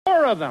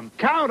Four of them.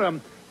 Count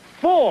them.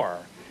 Four.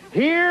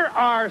 Here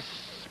are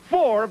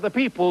four of the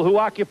people who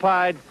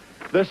occupied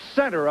the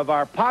center of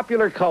our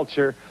popular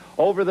culture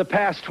over the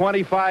past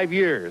 25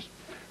 years.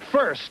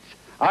 First,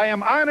 I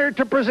am honored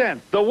to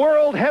present the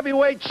world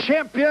heavyweight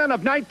champion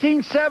of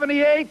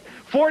 1978,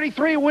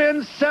 43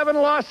 wins, 7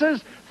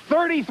 losses,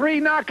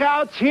 33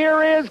 knockouts.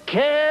 Here is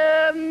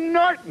Ken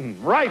Norton,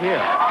 right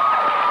here.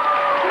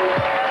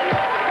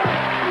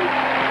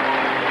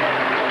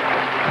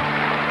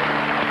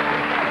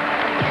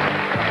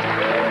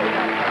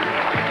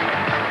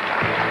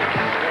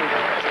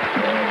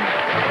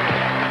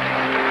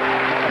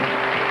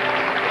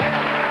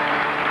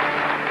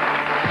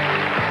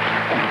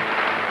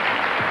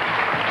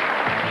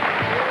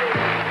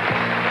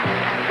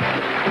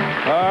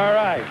 All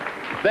right.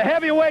 The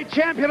heavyweight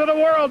champion of the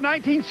world,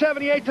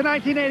 1978 to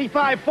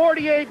 1985,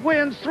 48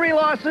 wins, 3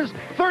 losses,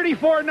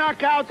 34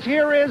 knockouts.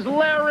 Here is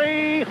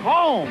Larry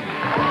Holmes.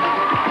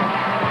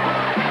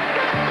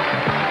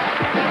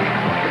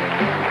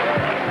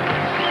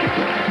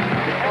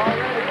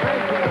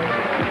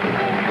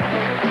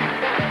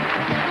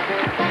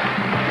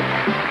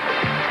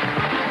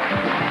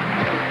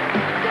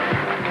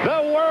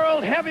 The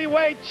world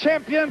heavyweight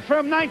champion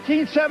from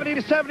 1970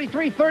 to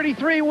 73,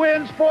 33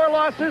 wins, 4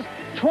 losses,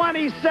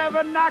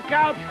 27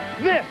 knockouts.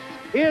 This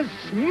is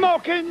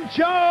Smokin'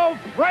 Joe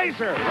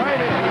Frazier. Right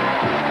in.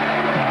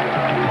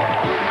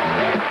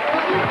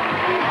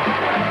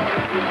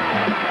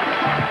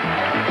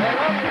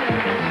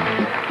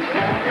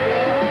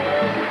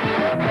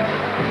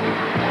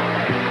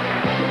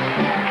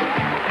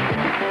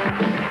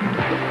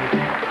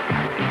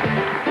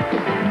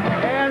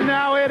 And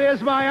now it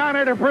is my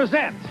honor to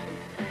present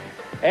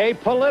a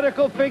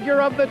political figure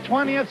of the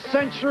 20th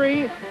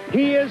century.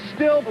 He is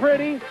still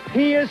pretty.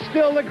 He is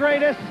still the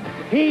greatest.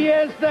 He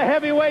is the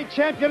heavyweight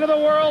champion of the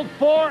world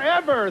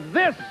forever.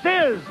 This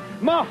is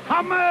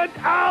Muhammad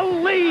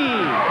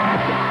Ali.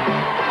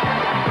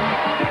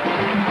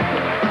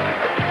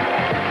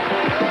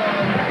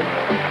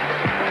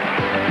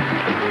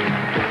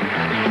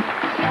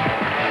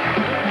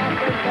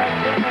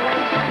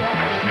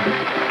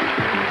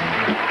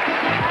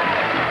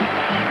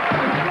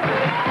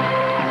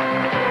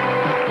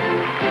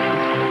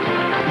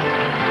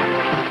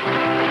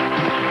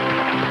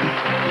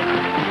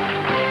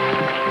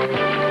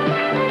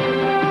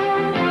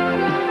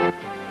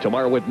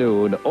 Tomorrow at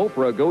noon,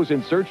 Oprah goes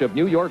in search of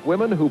New York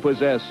women who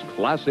possess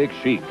classic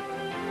chic.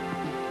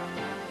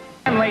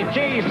 Family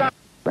cheese.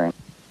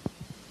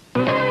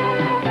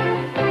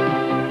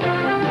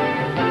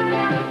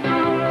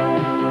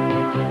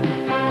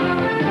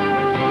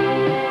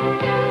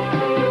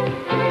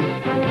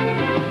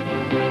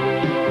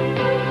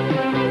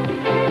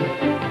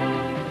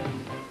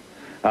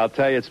 I'll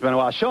tell you, it's been a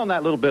while. Show them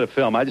that little bit of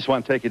film. I just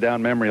want to take you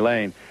down memory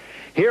lane.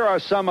 Here are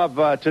some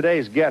of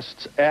today's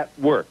guests at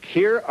work.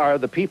 Here are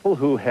the people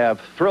who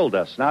have thrilled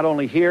us, not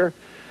only here,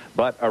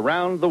 but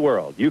around the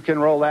world. You can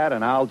roll that,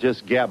 and I'll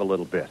just gab a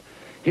little bit.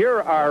 Here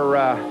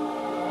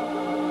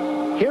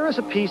is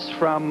a piece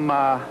from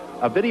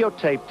a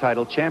videotape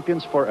titled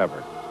Champions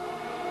Forever.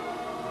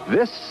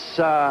 This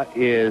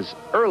is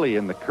early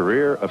in the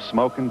career of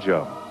Smokin'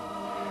 Joe.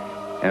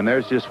 And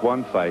there's just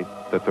one fight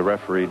that the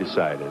referee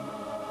decided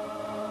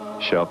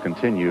shall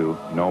continue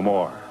no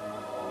more.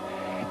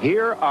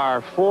 Here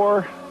are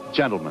 4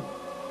 gentlemen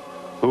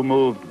who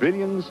moved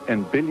billions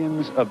and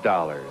billions of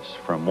dollars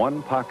from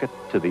one pocket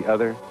to the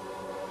other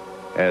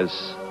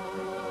as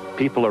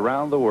people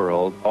around the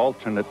world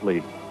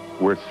alternately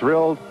were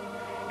thrilled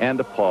and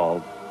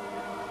appalled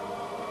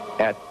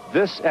at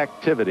this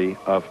activity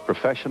of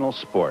professional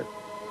sport,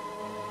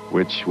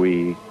 which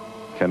we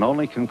can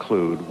only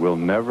conclude will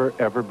never,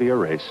 ever be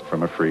erased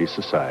from a free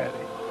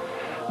society.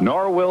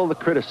 Nor will the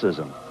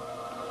criticism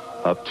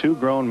of 2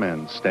 grown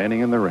men standing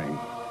in the ring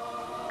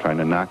trying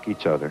to knock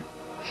each other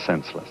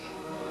senseless.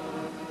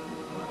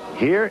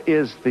 Here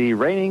is the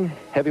reigning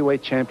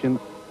heavyweight champion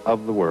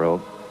of the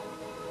world,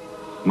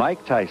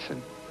 Mike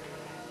Tyson,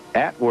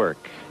 at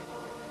work.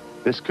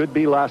 This could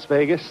be Las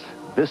Vegas.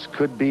 This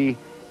could be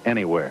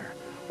anywhere.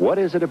 What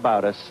is it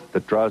about us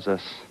that draws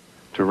us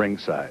to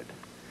ringside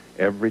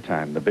every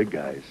time the big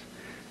guys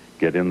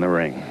get in the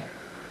ring?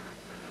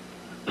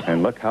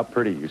 And look how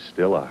pretty you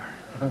still are.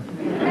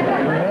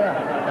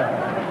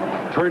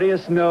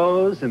 Prettiest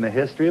nose in the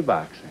history of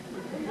boxing.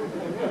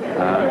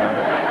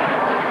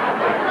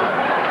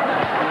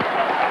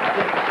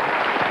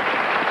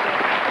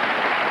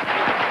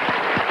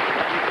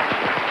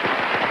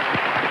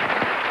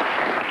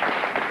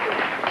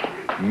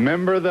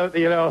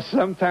 Remember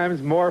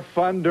sometimes more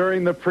fun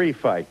during the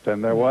pre-fight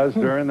than there was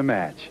during the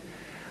match.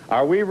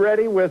 Are we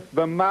ready with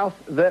the mouth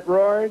that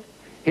roared?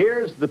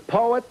 Here's the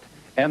poet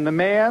and the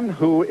man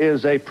who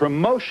is a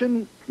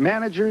promotion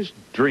manager's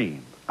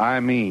dream. I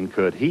mean,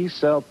 could he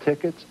sell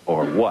tickets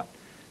or what?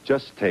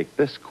 Just take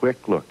this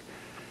quick look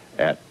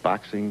at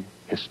boxing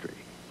history.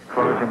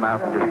 Close your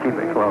mouth and just keep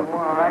it closed.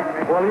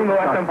 Well, you know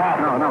that's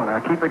impossible.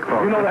 No, keep it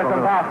closed. You know that's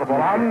impossible.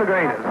 I'm the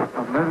greatest.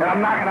 And I'm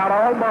knocking out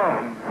all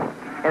bones.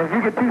 And if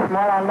you get too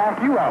smart, I'll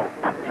knock you out.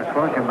 Just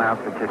close your mouth,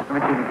 but just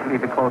let me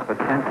keep it closed for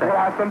 10 seconds. Well,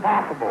 that's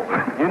impossible.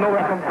 You know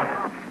that's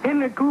impossible.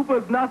 Henry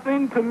Cooper's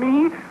nothing to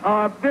me.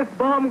 If this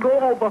bum go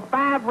over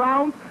 5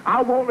 rounds,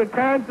 I won't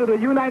return to the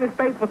United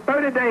States for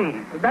 30 days.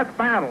 That's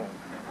final.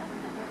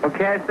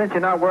 Okay, since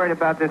you're not worried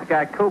about this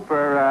guy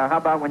Cooper, how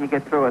about when you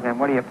get through with him?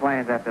 What are your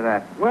plans after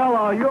that?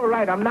 Well, you're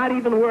right. I'm not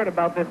even worried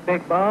about this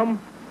big bum.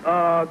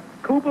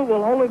 Cooper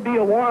will only be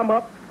a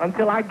warm-up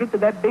until I get to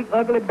that big,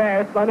 ugly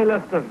bear, Sonny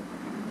Liston.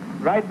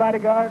 Right,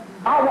 bodyguard?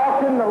 I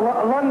walked into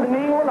London,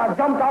 England. I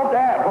jumped off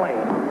the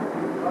airplane.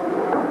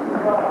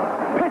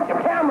 Picture,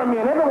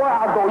 cameramen, everywhere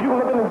I go. You can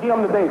look in the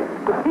gym today.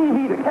 The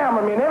TV, the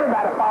cameramen,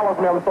 everybody follows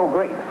me. I'm so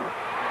great.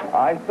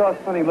 I saw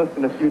Sonny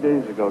Liston a few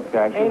days ago,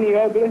 Cash. Ain't he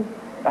ugly?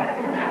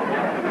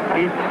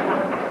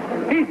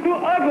 He's too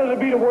ugly to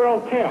be the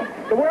world champ.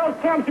 The world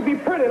champ should be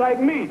pretty like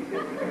me.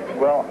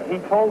 Well, he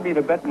told me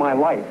to bet my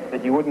life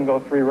that you wouldn't go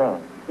 3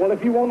 rounds. Well,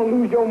 if you want to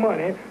lose your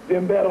money,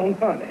 then bet on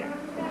Sonny.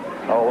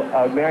 Oh,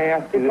 may I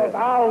ask you Because this?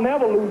 I'll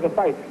never lose a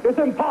fight. It's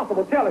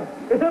impossible. Tell him.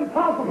 It's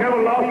impossible.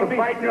 Never lost a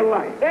fight in your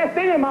life. Ask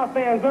any of my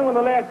fans when was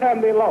the last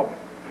time they lost.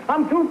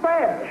 I'm too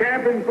fast.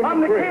 Champion from I'm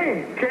the the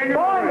crib. king.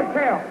 Born the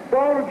champ.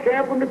 Born the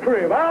champ from the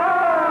crib.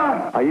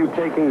 Ah! Are you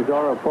taking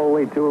Zora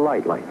Foley too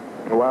lightly?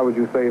 Why would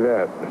you say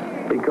that?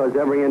 Because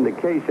every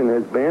indication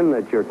has been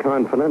that you're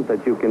confident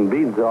that you can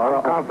beat Zora.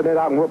 I'm confident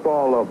I can whoop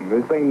all of them.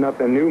 This ain't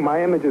nothing new.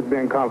 My image has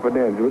been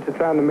confidential. What you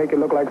trying to make it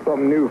look like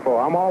something new for?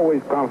 I'm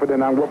always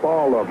confident I can whoop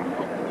all of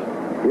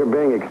them. You're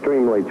being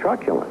extremely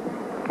truculent.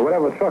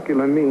 Whatever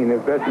truculent mean,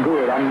 if that's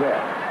good, I'm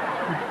there.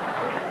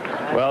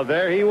 Well,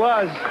 there he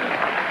was.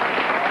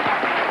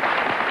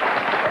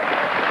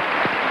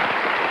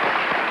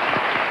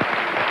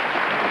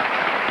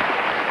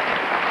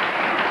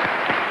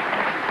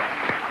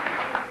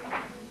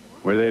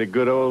 Were they the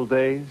good old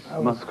days?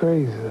 That was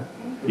crazy.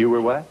 You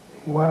were what?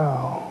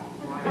 Wow.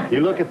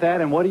 You look at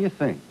that, and what do you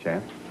think,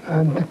 champ?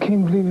 I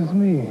can't believe it's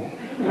me.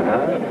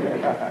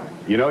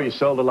 You know, you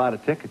sold a lot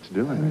of tickets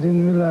doing I it.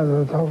 didn't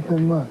realize I talked that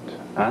much.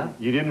 Huh?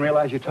 You didn't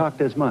realize you talked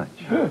as much.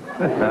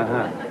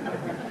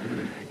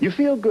 You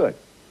feel good.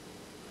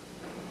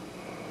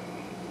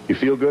 You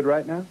feel good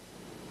right now?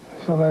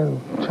 I feel like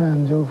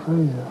trying Joe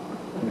Frazier.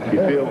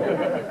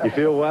 You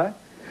feel what?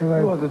 He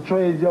wants to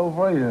trade Joe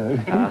Frazier.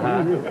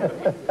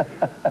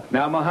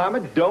 Now,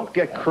 Muhammad, don't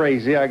get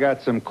crazy. I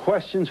got some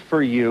questions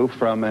for you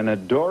from an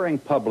adoring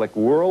public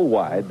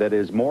worldwide that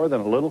is more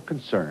than a little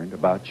concerned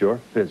about your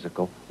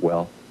physical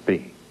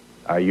well-being.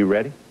 Are you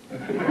ready? I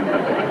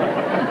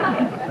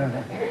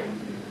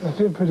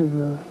feel pretty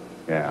good.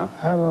 Yeah.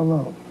 I don't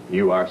know.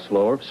 You are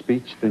slower of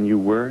speech than you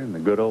were in the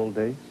good old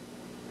days.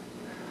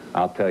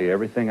 I'll tell you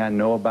everything I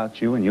know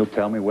about you, and you'll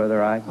tell me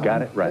whether I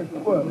got it right.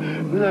 Well,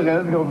 look,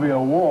 it's going to be a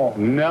war.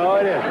 No,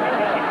 it isn't.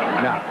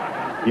 No.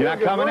 You're not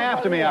coming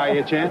after me, are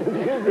you, Chan?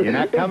 You're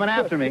not coming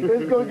after me.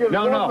 It's going to get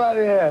No. out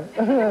of here.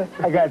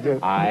 I got you.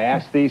 I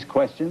ask these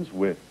questions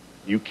with...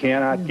 You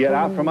cannot get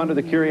out from under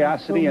the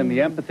curiosity and the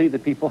empathy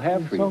that people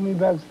have for You told you. me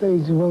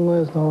backstage you weren't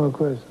going to ask no more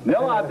questions.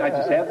 No, I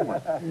just have one.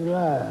 You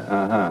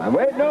lied.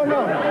 Wait, no.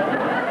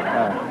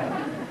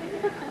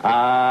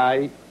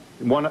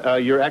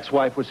 Your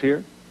ex-wife was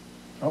here?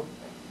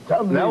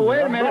 No,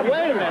 wait a minute. All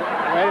right,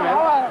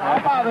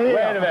 I'm out of here.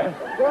 Wait a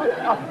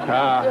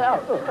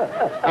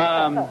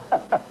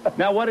minute.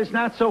 Now, what is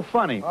not so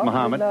funny,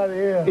 Muhammad, out of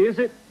here. is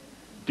it,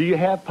 do you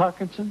have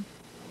Parkinson's?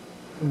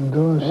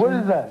 What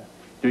is that?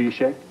 Do you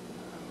shake?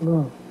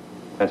 No.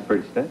 That's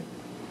pretty steady.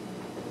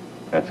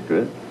 That's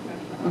good.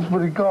 That's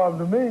what he called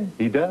to me.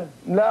 He does.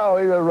 No,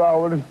 he was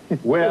wrong with me.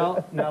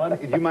 Well, now,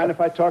 do you mind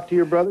if I talk to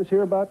your brothers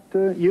here about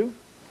you?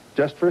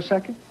 Just for a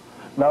second?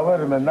 Now, wait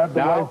a minute. Not the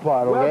white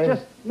part, okay?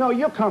 Well,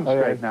 you'll come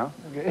straight now.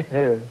 Okay.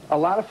 Yeah. A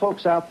lot of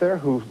folks out there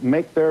who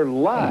make their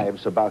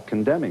lives about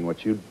condemning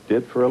what you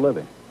did for a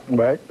living.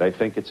 Right. They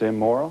think it's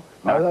immoral,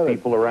 I love knock it.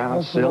 people around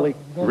That's silly,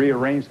 what-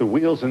 rearrange the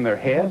wheels in their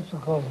head. That's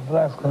because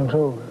blacks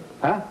control it.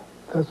 Huh?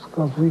 That's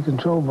because we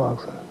control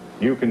boxing.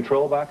 You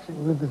control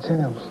boxing? We're the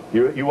champs.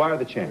 You are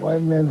the champ.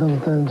 White men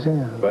don't stand a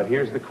chance. But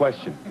here's the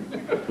question.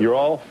 You're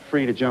all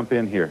free to jump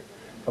in here.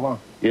 Come on.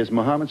 Is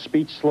Muhammad's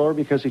speech slower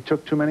because he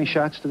took too many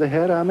shots to the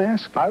head, I'm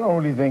asking? I don't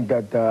really think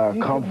that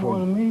You come more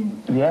from... than me.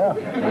 Yeah, right,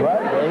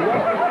 there you go.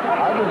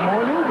 I was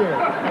more than you did.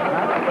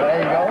 There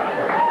you go.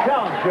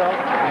 Tell him, Joe.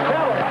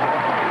 Tell him.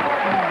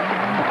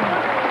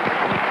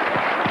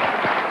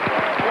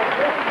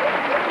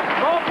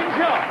 Smoking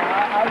Joe.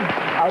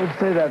 I would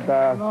say that...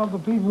 All the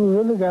people who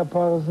really got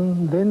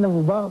Parkinson's, they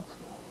never boxed.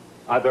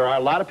 There are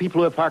a lot of people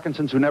who have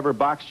Parkinson's who never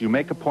boxed. You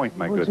make a point,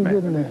 my What good you man.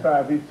 getting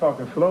at? He's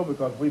talking slow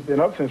because we've been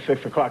up since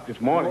 6 o'clock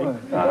this morning.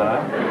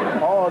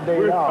 All day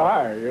We're long.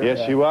 tired.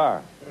 Yes, you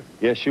are.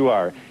 Yes, you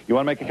are. You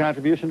want to make a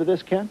contribution to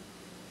this, Ken?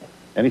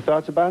 Any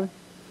thoughts about it?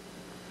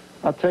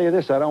 I'll tell you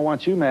this, I don't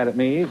want you mad at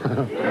me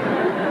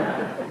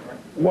either.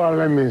 Well,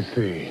 let me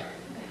see.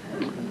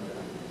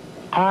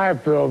 I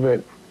feel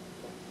that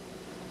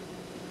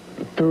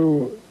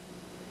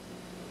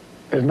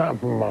it's not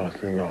from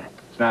boxing, no.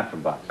 It's not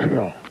from boxing.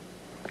 No.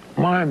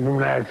 Mine from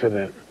an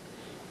accident.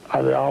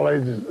 I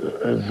always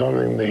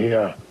something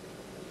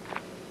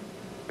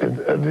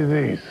a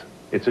disease.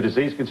 It's a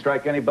disease can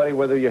strike anybody,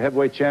 whether you're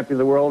heavyweight champion of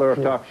the world or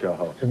a talk show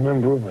host. It's an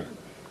improvement.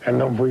 And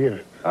don't forget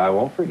it. I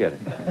won't forget it.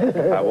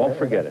 I won't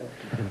forget it.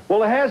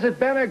 Well, has it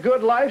been a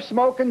good life,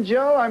 Smoking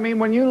Joe? I mean,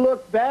 when you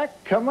look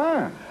back, come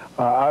on.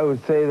 I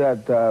would say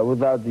that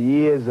without the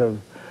years of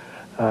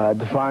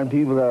the fine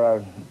people that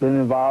I've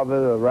been involved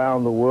with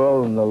around the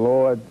world and the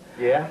Lord,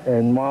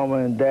 and Mama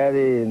and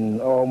Daddy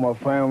and all my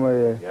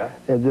family,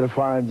 they did a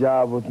fine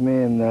job with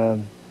me, and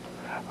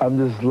I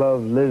just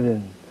love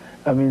living.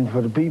 I mean,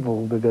 for the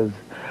people, because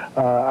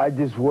I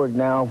just work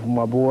now for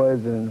my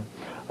boys and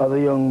other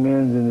young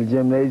men in the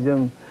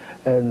gymnasium,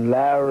 and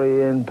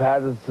Larry and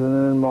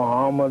Patterson and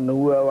Muhammad and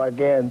whoever I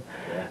can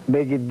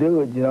make it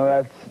do it. You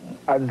know,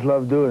 I just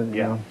love doing it.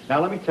 You know? Now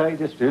let me tell you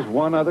just, there's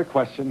one other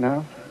question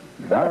now.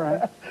 All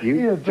right,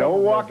 Joe,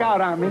 walk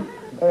out on me.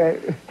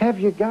 Have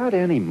you got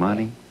any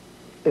money?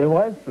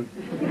 What? You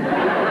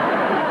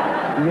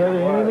ever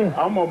hear me?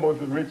 I'm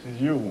almost as rich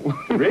as you.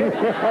 Really?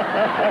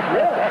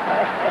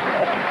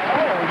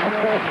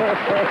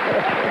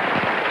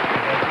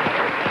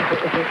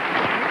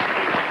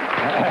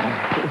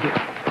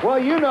 Well,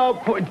 you know,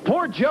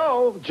 poor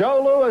Joe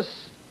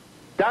Louis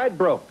died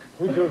broke.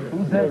 Who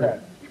said that?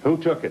 Who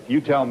took it?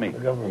 You tell me. The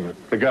government.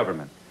 The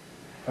government.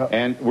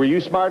 And were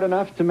you smart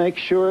enough to make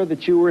sure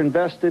that you were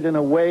invested in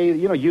a way,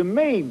 you know, you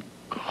made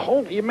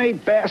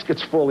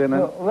baskets full in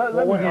it.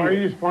 Are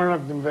you smart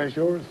enough to invest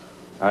yours?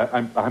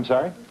 I'm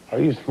sorry? Are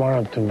you smart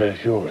enough to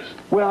invest yours?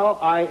 Well,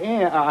 I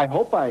am. I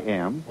hope I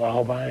am. Well, I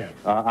hope I am.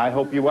 I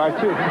hope you are,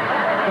 too.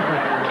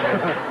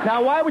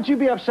 Now, why would you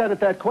be upset at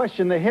that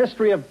question? The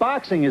history of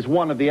boxing is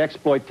one of the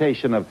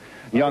exploitation of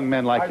young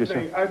men like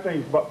yourself. I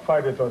think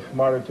fighters are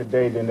smarter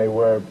today than they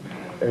were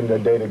in the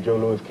day that Joe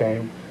Louis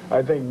came.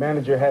 I think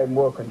manager had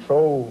more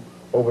control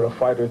over the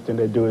fighters than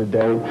they do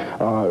today.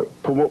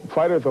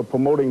 Fighters are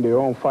promoting their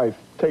own fights.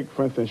 Take,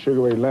 for instance,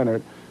 Sugar Ray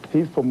Leonard.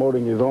 He's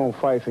promoting his own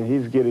fights, and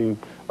he's getting,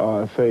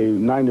 say,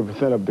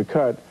 90% of the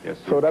cut. Yes,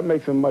 so that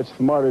makes him much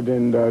smarter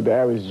than the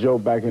average Joe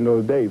back in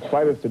those days.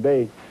 Fighters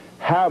today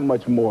have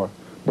much more,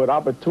 but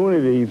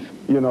opportunities,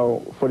 you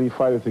know, for these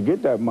fighters to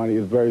get that money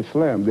is very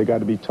slim. They got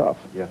to be tough.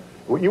 Yeah.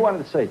 What you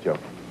wanted to say, Joe,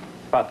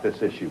 about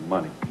this issue,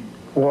 money?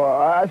 Well,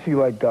 I feel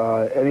like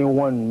any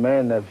one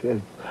man, if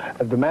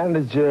the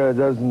manager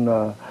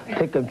doesn't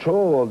take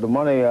control of the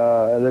money,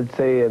 let's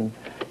say, and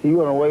he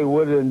went away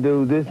with it and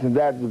do this and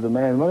that with the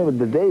man's money, but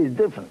today is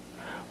different.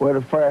 Where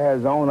the fighter has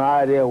his own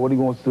idea of what he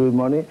wants to do with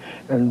money,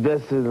 and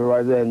invest it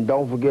right there, and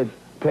don't forget,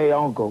 pay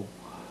uncle.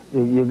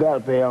 You got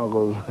to pay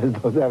uncle. There's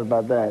no doubt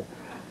about that.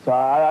 So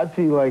I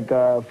feel like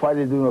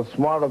fighters doing a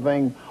smarter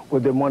thing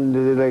with their money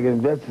that they can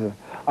invest in.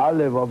 I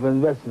live off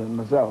investment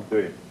myself. Do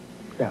you?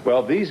 Yeah.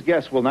 Well, these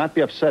guests will not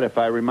be upset if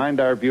I remind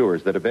our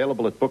viewers that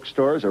available at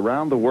bookstores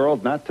around the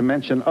world, not to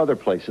mention other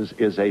places,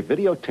 is a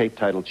videotape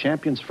titled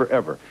Champions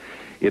Forever.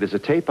 It is a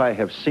tape I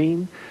have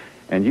seen,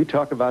 and you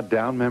talk about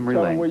down memory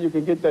lane. Tell them where you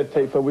can get that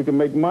tape so we can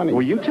make money.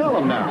 Well, you tell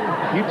them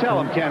now. You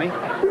tell them, Kenny.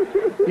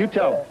 You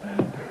tell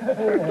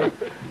them.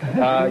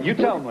 You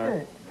tell them,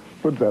 Larry.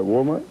 What's that,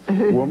 Walmart?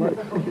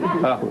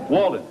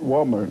 Walden.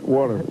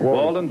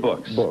 Walden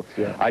Books. Books,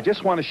 yeah. I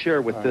just want to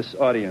share with this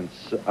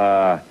audience...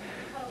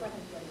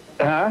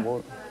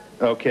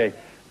 Okay.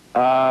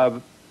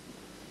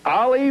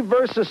 Ali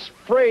versus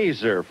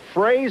Frazier.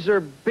 Frazier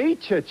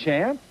beat you,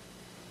 champ.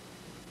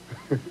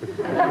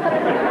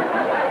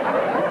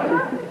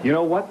 You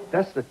know what?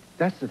 That's the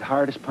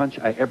hardest punch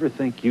I ever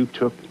think you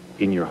took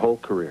in your whole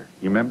career.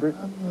 You remember it?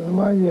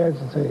 Why are you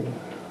agitating?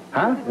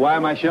 Huh? Why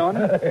am I showing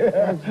it?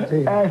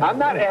 Agitating. I'm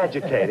not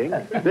agitating.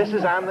 This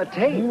is on the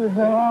tape. You have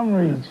arm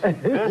reach.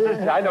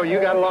 I know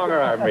you got a longer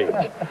arm reach.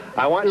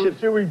 I want you to...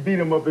 Should we beat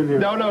him up in here?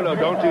 No,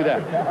 don't do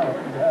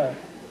that.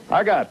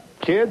 I got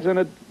kids and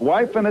a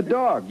wife and a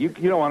dog. You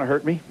don't want to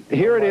hurt me.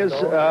 Here it is,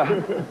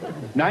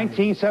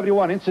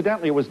 1971.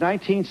 Incidentally, it was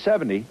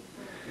 1970. It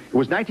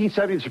was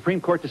 1970 the Supreme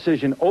Court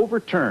decision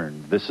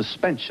overturned the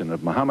suspension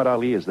of Muhammad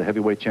Ali as the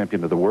heavyweight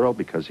champion of the world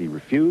because he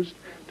refused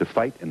to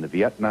fight in the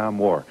Vietnam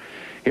War.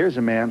 Here's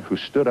a man who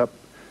stood up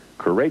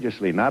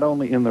courageously, not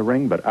only in the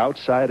ring, but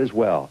outside as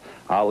well.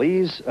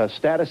 Ali's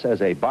status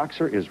as a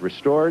boxer is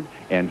restored,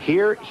 and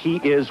here he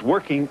is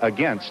working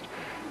against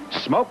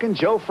Smokin'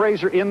 Joe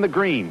Frazier in the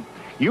green.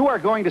 You are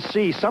going to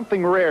see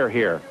something rare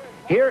here.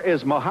 Here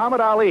is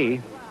Muhammad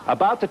Ali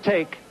about to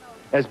take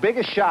as big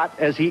a shot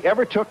as he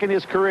ever took in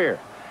his career.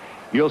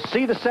 You'll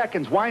see the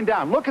seconds wind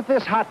down. Look at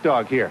this hot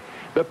dog here.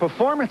 The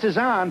performance is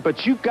on,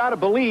 but you've got to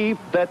believe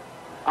that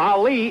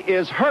Ali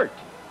is hurt.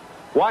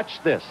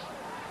 Watch this.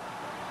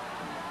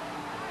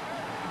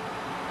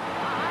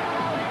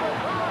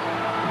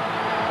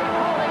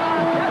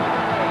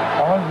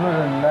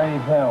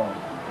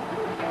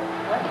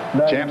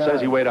 £190. Champ says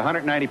he weighed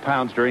 190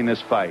 pounds during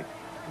this fight.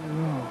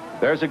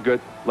 There's a good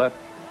left.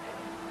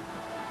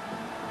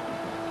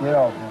 Get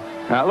off.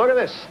 Now look at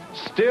this.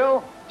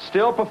 Still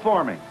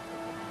performing.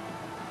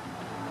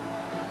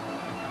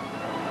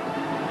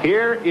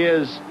 Here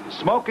is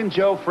Smokin'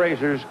 Joe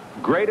Frazier's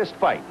greatest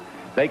fight.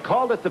 They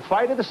called it the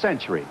fight of the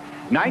century.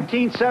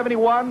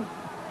 1971,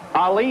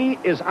 Ali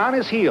is on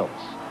his heels.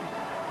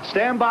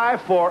 Stand by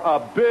for a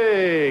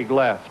big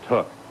left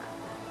hook.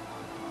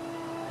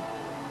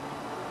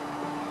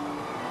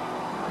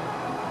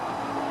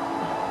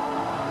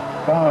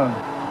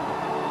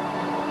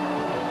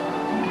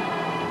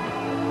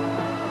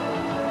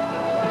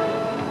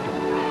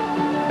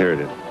 There it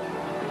is.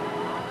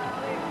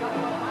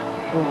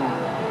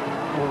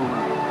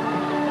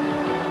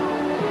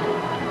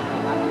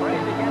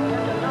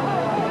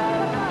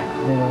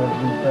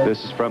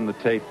 This is from the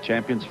tape,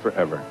 Champions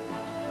Forever.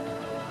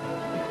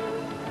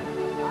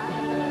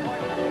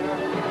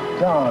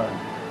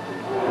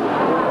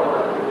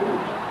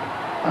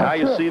 Now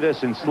you see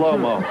this in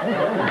slow-mo.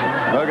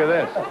 Look at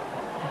this.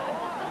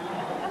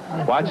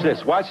 Watch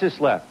this. Watch this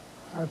left.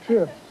 I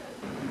tripped.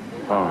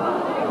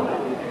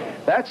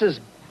 Oh. That's as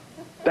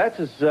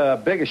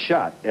big a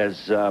shot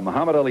as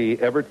Muhammad Ali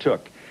ever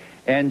took.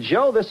 And,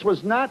 Joe, this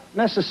was not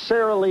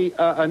necessarily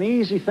an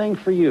easy thing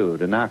for you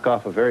to knock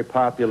off a very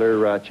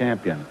popular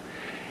champion.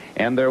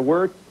 And there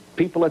were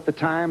people at the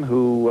time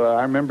who,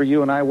 I remember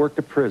you and I worked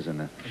a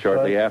prison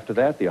shortly after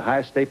that, the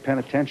Ohio State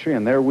Penitentiary,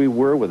 and there we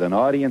were with an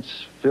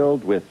audience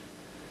filled with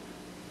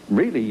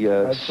really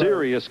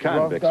serious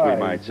convicts, we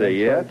might say.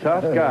 Yeah,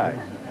 tough guys.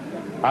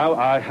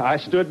 I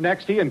stood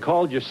next to you and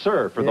called you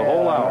sir for the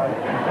whole hour.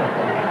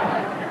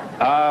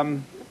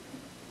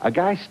 A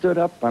guy stood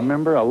up, I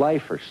remember a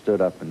lifer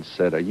stood up and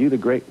said, "Are you the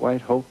Great White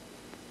Hope?"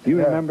 Do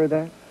you remember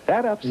that?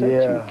 That upset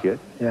you, kid.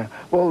 Yeah.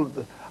 Well,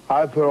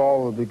 I put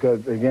all of it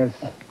because against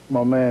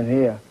my man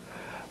here,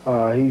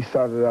 he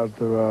started out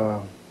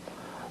the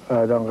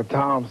Uncle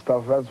Tom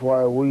stuff. That's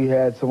why we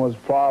had so much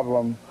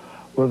problem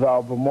with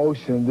our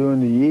promotion during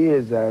the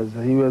years as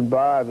he went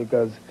by,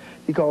 because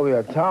he called me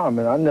a Tom,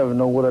 and I never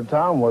know what a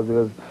Tom was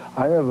because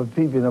I never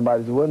peeped in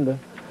nobody's window.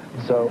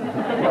 So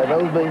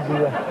those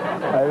bases,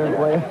 I didn't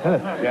quite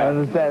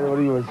understand what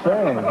he was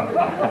saying.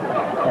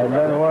 And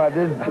then when I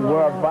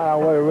found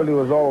out what it really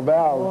was all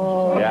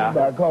about,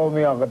 I called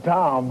me Uncle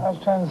Tom. I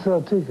was trying to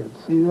sell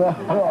tickets.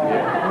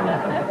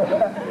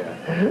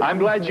 I'm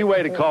glad you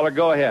waited, caller.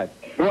 Go ahead.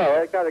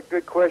 Well, I got a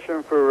good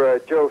question for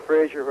Joe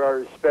Frazier, who I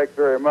respect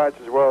very much,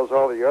 as well as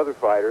all the other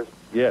fighters.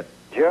 Yes.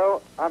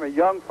 Joe, I'm a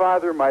young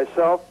father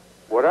myself.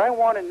 What I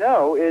want to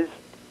know is,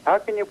 how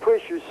can you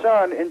push your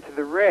son into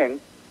the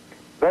ring,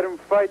 let him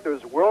fight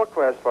those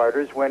world-class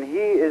fighters when he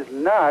is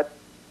not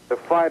the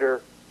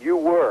fighter you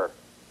were?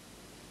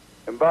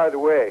 And by the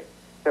way,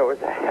 that was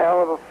a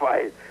hell of a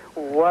fight.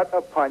 What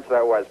a punch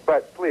that was.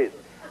 But please,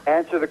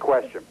 answer the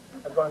question.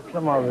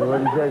 Come on, what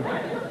he said.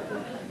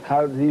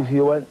 How do you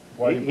feel it?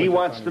 He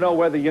wants to know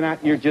whether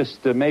you're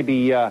just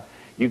maybe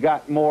you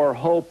got more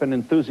hope and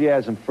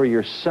enthusiasm for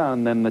your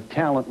son than the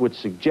talent would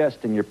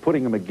suggest, and you're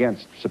putting him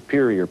against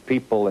superior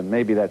people, and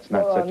maybe that's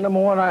not such. Number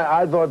one,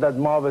 I thought that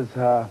Marvis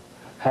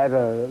had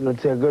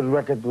let's say, a good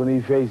record when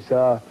he faced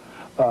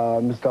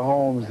Mr.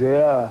 Holmes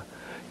here.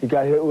 He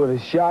got hit with a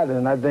shot,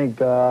 and I think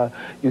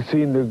you've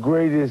seen the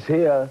greatest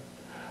here.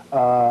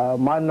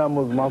 My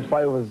numbers, my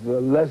fight was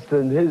less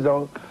than his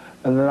own,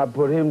 and then I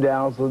put him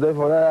down, so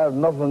therefore that has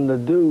nothing to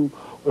do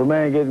with a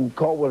man getting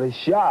caught with a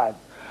shot.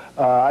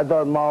 I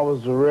thought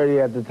Marvis was ready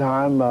at the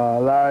time.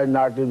 Larry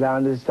knocked him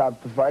down, just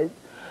stopped the fight.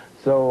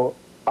 So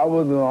I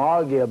wasn't going to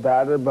argue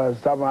about it, but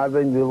I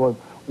think there was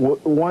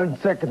 1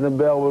 second the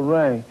bell would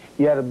ring.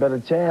 He had a better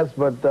chance,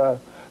 but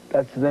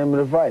that's the name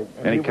of the fight.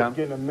 And he was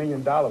getting $1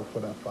 million for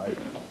that fight.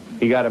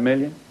 He got $1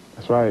 million?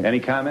 That's right.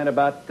 Any comment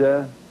about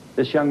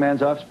this young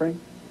man's offspring?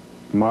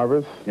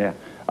 Marvis? Yeah.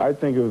 I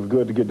think it was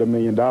good to get the $1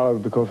 million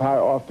because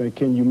how often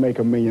can you make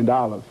 $1 million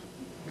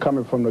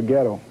coming from the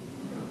ghetto?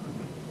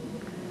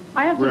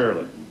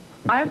 Rarely.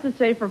 I have to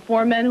say, for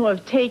 4 men who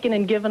have taken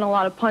and given a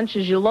lot of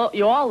punches, you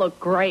all look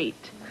great.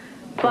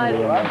 But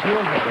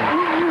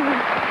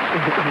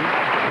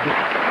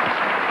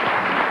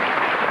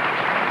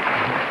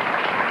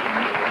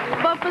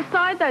but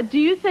beside that, do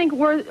you think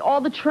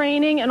all the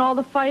training and all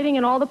the fighting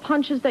and all the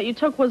punches that you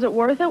took, was it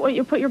worth it, what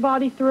you put your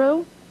body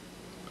through?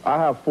 I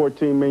have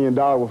 $14 million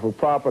worth of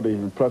property,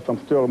 and plus I'm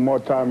still a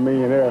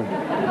multi-millionaire.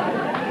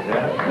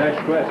 Yeah.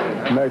 Next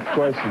question. Next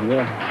question,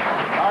 yeah.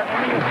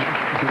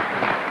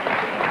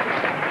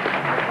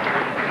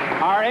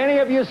 Are any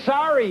of you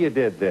sorry you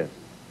did this?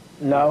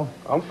 No.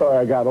 I'm sorry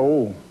I got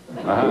old.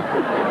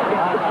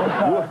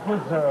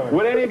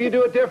 Would any of you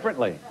do it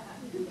differently?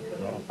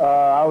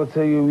 I would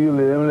say we'll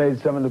eliminate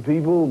some of the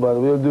people, but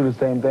we'll do the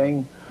same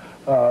thing.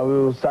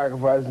 We'll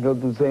sacrifice and go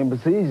through the same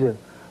procedure.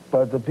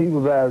 But the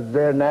people that are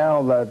there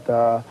now that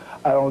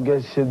I don't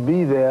guess should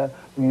be there,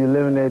 we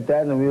eliminate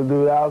that and we'll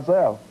do it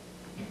ourselves.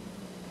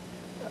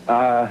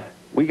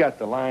 We got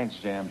the lines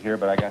jammed here,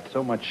 but I got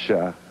so much,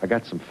 I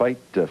got some fight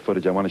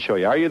footage I want to show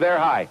you. Are you there?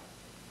 Hi.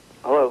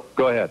 Hello.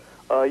 Go ahead.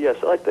 Yes,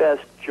 I'd like to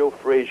ask Joe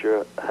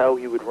Frazier how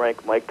he would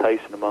rank Mike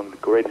Tyson among the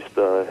greatest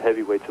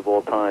heavyweights of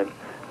all time,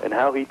 and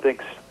how he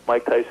thinks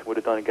Mike Tyson would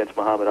have done against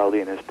Muhammad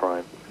Ali in his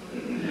prime.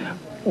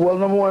 Well,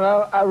 number one,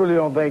 I really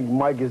don't think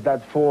Mike is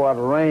that far out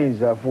of range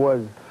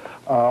for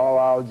all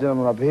our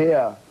gentlemen up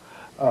here.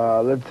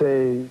 let's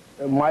say,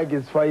 Mike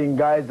is fighting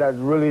guys that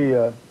really,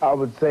 I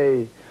would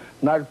say,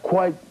 not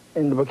quite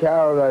in the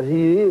pacquiao that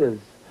he is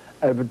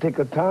at a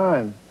particular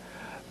time.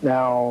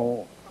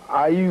 Now,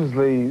 I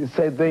usually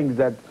say things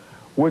that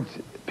which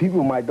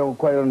people might don't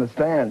quite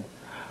understand.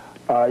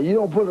 You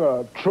don't put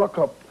a truck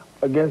up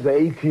against an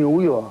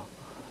 18-wheeler.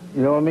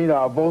 You know what I mean?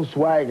 A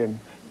Volkswagen.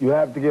 You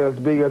have to get a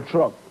bigger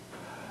truck.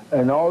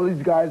 And all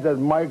these guys that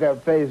Mike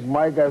had faced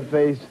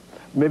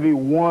maybe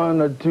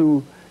one or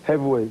two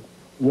heavyweights.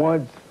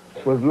 Once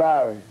was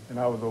Larry. And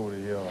I was over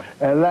the hill.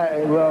 And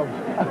Larry, well,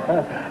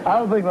 I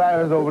don't think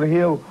Larry was over the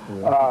hill.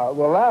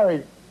 Well,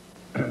 Larry,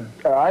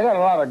 I got a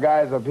lot of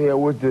guys up here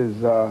with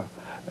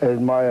as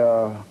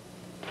my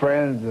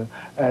friends,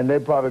 and they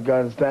probably can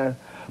understand.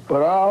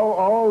 But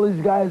all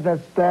these guys that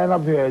stand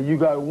up here, you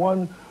got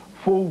one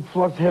full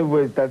flush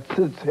heavyweight that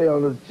sits here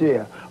on this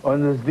chair,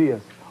 on this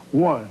dais.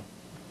 One.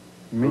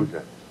 Me.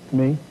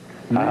 Me.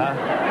 I'm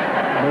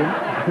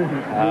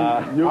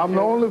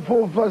the only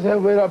full flush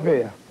heavyweight up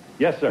here.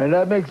 Yes, sir. And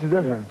that makes a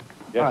difference.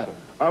 Yes, sir.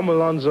 I'm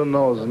Alonzo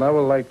Knowles, and I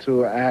would like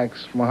to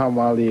ask Muhammad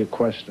Ali a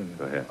question.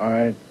 Go ahead. All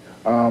right.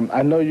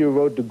 I know you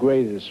wrote The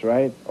Greatest,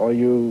 right? Or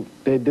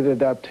they did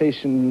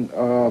adaptation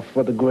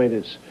for The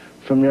Greatest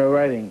from your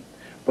writing.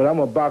 But I'm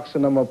a boxer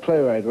and I'm a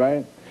playwright,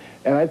 right?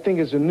 And I think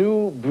it's a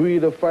new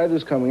breed of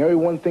fighters coming.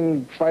 Everyone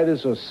thinks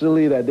fighters are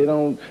silly, that they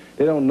don't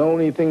know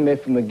anything, they're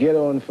from the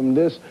ghetto and from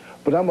this.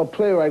 But I'm a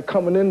playwright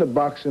coming into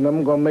boxing,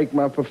 I'm gonna make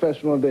my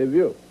professional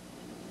debut.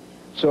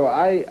 So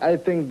I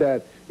think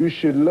that you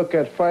should look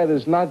at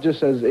fighters not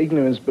just as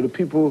ignorance, but the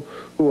people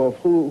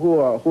who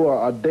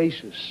are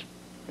audacious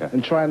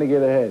and trying to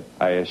get ahead.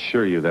 I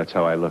assure you that's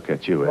how I look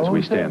at you as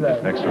we stand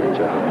next to each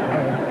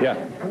other. Yeah.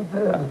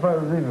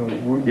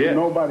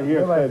 Nobody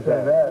here says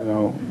that. You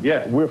know.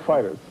 Yeah. We're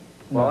fighters.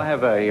 Well, I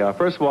have a,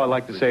 first of all, I'd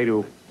like to say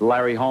to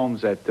Larry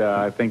Holmes that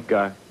I think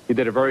you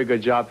did a very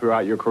good job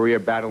throughout your career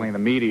battling the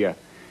media.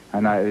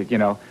 And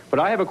but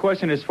I have a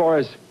question as far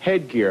as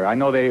headgear. I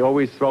know they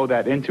always throw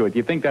that into it. Do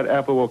you think that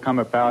ever will come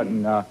about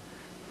in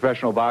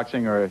professional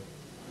boxing or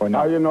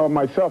not? You know,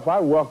 myself, I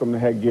welcome the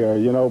headgear,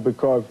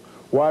 because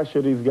why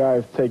should these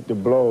guys take the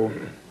blow,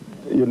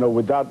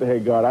 without the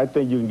head guard? I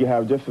think you can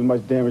have just as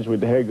much damage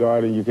with the head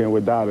guard as you can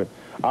without it.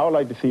 I would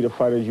like to see the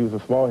fighters use a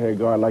small head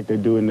guard like they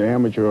do in the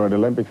amateur or the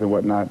Olympics and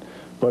whatnot.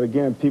 But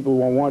again, people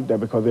won't want that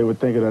because they would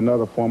think it's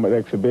another form of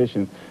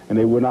exhibition and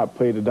they would not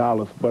pay the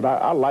dollars. But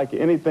I like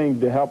it.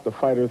 Anything to help the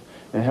fighters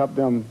and help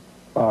them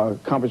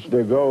accomplish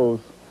their goals,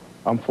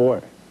 I'm for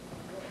it.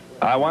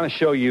 I want to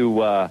show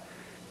you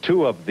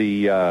two of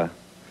the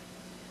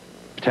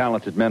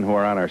talented men who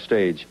are on our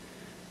stage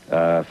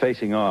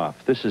facing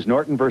off. This is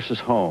Norton versus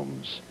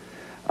Holmes.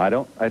 I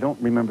don't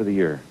remember the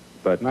year,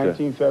 but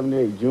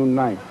 1978, June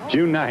 9th.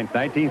 June 9th,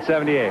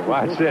 1978.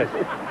 Watch this.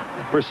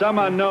 For some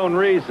unknown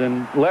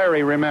reason,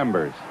 Larry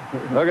remembers.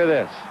 Look at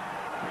this.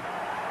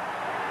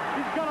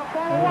 He's gonna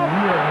follow up.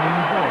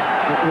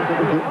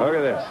 Look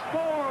at this.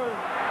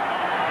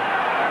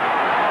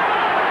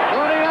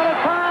 Running out of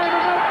time,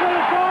 and that's it.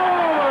 It's over.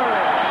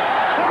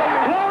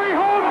 Larry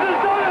Holmes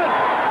has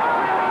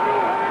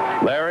done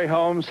it. Larry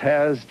Holmes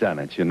has done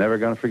it. You're never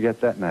going to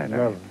forget that night.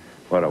 Never.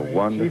 What a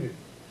wonder.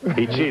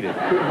 He cheated.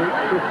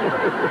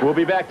 We'll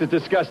be back to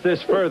discuss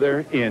this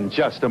further in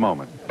just a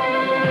moment.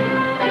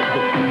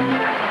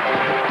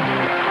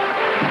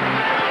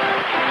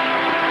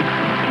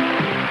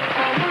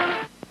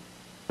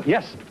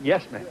 Yes,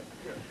 ma'am.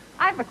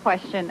 I have a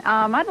question.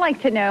 I'd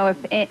like to know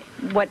if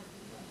what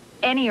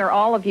any or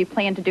all of you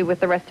plan to do with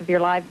the rest of your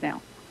lives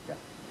now.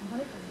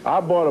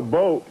 I bought a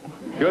boat.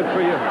 Good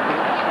for you.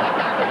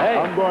 Hey.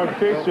 I'm going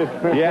fishing.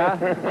 Yeah?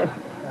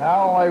 I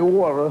don't like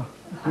water.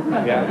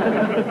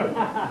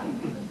 Yeah.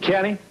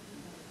 Kenny?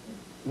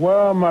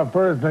 Well, my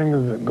first thing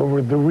is to go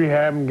with the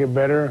rehab and get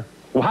better.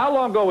 Well, how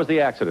long ago was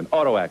the accident,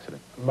 auto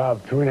accident?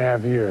 About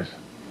 2.5 years.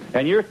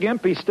 And you're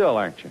gimpy still,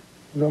 aren't you?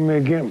 Don't be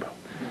a gimp.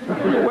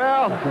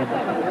 Well,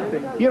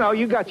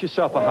 you got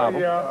yourself a hobble.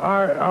 Yeah,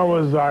 I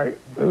was like,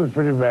 it was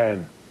pretty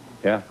bad.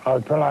 Yeah? I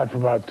was paralyzed for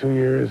about 2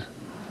 years.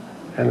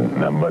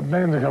 But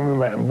things are coming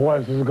back.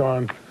 Voice is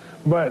gone.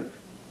 But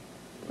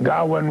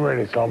God wasn't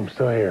ready, so I'm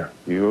still here.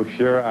 You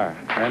sure are.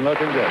 And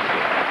looking good.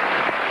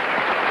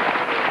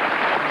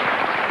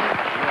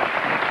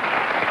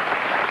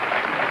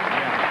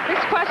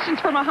 This question's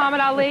for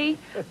Muhammad Ali.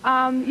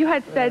 You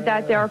had said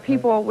that there are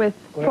people with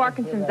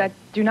Parkinson's that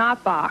do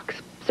not box.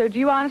 So do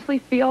you honestly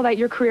feel that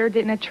your career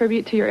didn't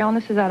attribute to your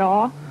illnesses at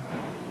all?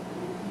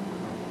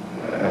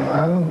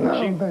 I don't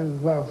think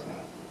it's boxing.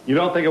 You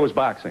don't think it was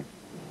boxing?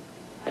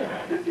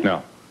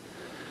 No.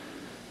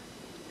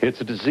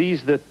 It's a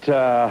disease that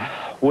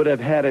would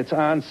have had its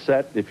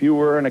onset if you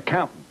were an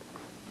accountant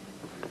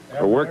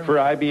or worked for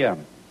IBM.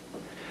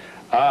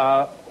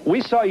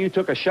 We saw you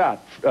take a shot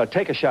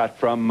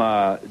from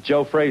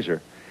Joe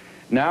Frazier.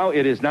 Now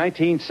it is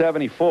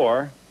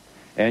 1974,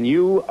 and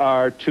you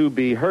are to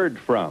be heard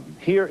from.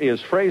 Here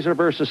is Frazier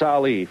versus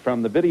Ali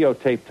from the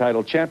videotape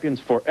titled Champions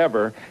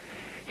Forever.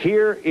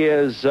 Here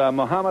is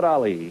Muhammad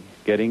Ali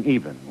getting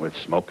even with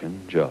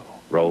Smokin' Joe.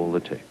 Roll the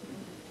tape.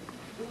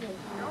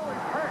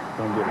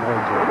 going to get more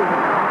joy.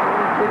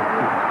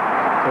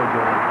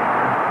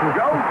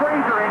 Joe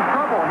Frazier in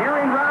trouble here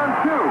in round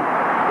 2.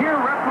 Here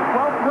reps the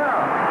 12th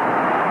round.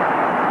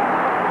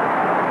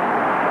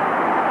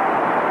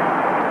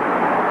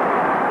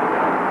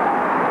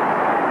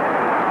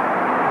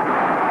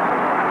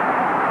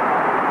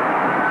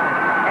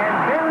 And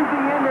there's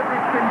the end of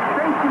this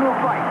sensational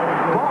fight.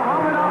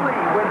 Muhammad Ali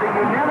with the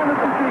unanimous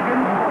decision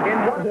in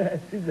one...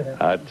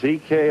 A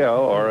TKO,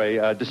 or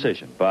a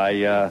decision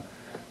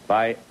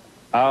by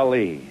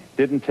Ali.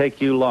 Didn't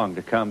take you long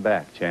to come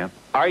back, champ.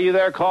 Are you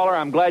there, caller?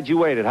 I'm glad you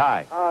waited.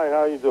 Hi. Hi,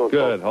 how you doing?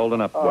 Good, holding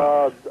up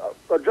well.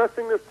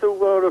 Addressing this to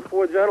the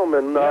four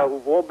gentlemen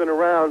who've all been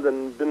around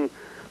and been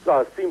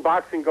seen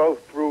boxing go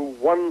through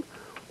one,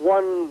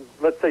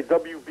 let's say,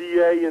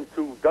 WBA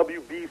into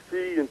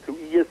WBC into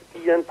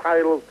ESPN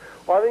titles.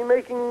 Are they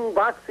making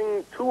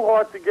boxing too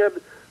hard to get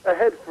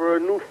ahead for a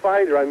new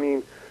fighter? I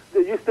mean,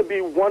 there used to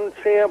be one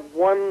champ,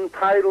 one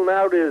title.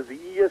 Now there's the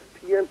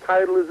ESPN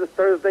title, is a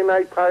Thursday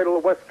night title,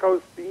 the West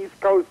Coast, the East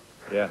Coast.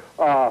 Yeah.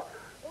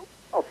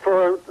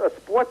 For a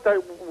sport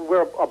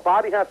where a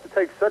body has to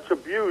take such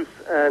abuse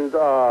and...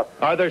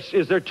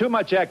 Is there too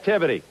much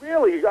activity?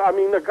 Really, I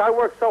mean, the guy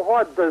works so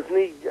hard, doesn't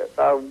he?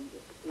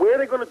 Where are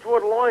they going to draw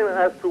the line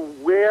as to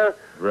where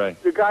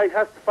the guy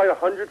has to fight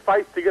 100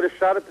 fights to get a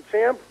shot at the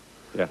champ?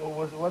 Yeah.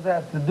 Well, what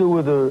that has to do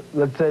with the,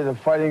 let's say, the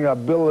fighting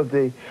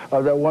ability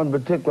of that one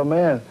particular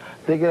man?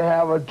 They could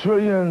have 1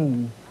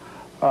 trillion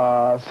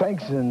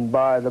sanctioned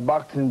by the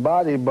boxing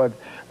body, but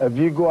if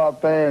you go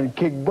out there and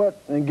kick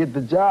butt and get the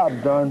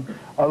job done,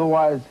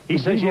 otherwise... He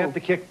says you have to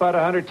kick butt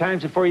 100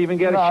 times before you even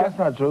get a shot? No, that's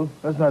not true.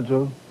 That's not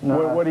true.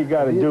 No. What he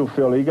got to do,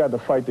 Phil, he got to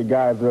fight the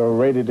guys that are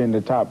rated in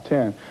the top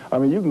 10. I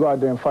mean, you can go out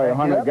there and fight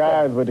 100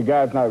 guys, but the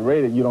guy's not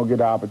rated, you don't get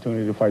the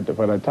opportunity to fight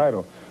for that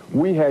title.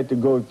 We had to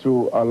go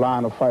through a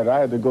line of fight. I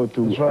had to go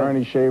through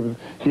Ernie Shavers.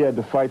 He had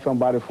to fight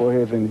somebody for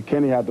his, and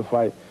Kenny had to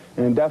fight.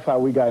 And that's how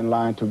we got in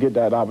line to get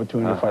that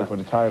opportunity to fight for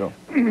the title.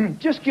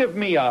 Just give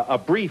me a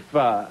brief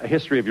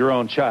history of your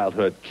own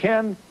childhood.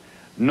 Ken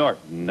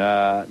Norton,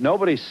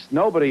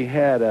 nobody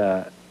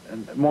had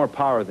more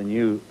power than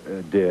you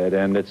did,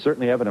 and it's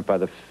certainly evident by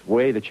the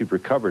way that you've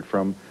recovered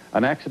from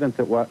an accident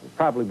that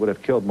probably would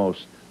have killed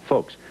most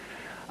folks.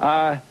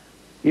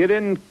 You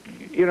didn't,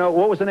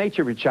 what was the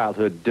nature of your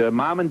childhood?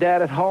 Mom and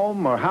dad at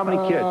home, or how many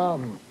kids?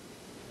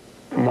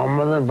 My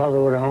mother and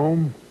father were at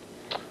home.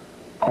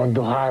 I went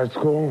to high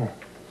school,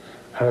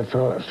 had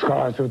a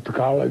scholarship to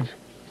college.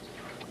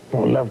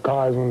 When I left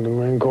college, went to the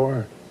Marine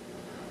Corps.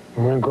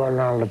 The Marine Corps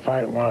allowed me to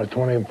fight when I was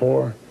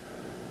 24.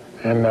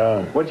 And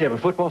what did you have,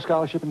 a football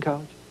scholarship in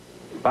college?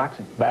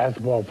 Boxing?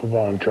 Basketball,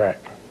 football, and track.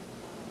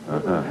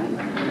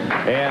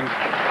 And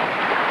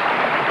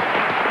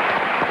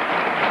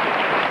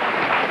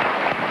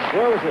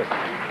where was this?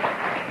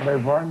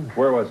 Beg pardon?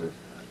 Where was this?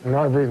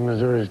 Northeast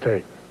Missouri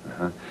State.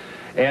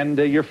 And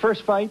your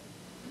first fight?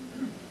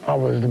 I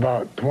was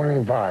about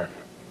 25.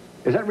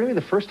 Is that really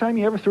the first time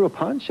you ever threw a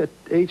punch at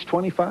age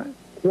 25?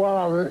 Well,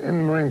 I was in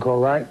the Marine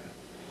Corps, right?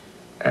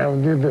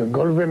 And either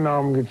go to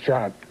Vietnam and get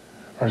shot,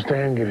 or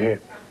stay and get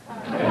hit.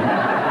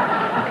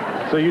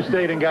 So you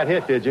stayed and got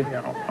hit, did you?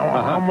 Yeah.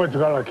 I'm what you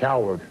call a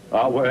coward.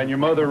 Well, and your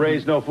mother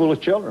raised no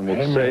foolish children,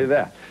 we'll say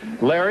that.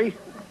 Larry,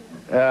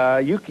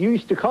 you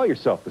used to call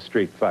yourself the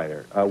street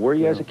fighter. Were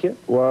you as a kid?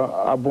 Well,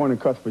 I was born in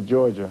Cuthbert,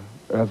 Georgia.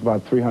 That's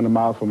about 300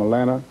 miles from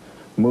Atlanta.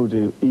 Moved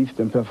to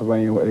Eastern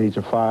Pennsylvania at the age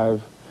of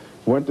 5.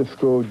 Went to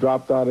school,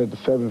 dropped out at the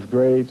 7th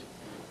grade,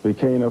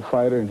 became a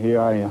fighter, and here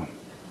I am.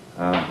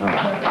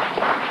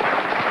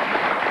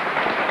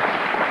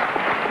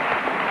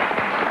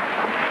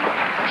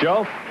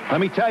 Joe,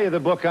 let me tell you the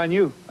book on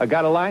you. I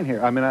got a line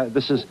here. I mean,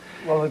 this is...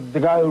 Well,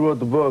 the guy who wrote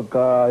the book,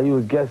 he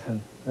was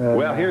guessing.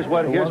 Well, here's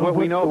what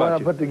we know about you.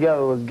 What I put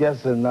together was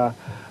guessing.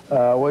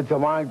 Wait till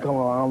mine come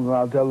along, and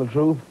I'll tell the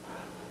truth.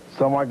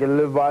 Some I can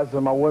live by,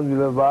 some I wouldn't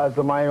live by,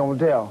 some I ain't gonna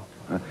tell.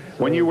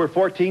 When you were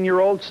 14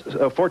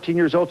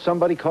 years old,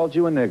 somebody called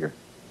you a nigger.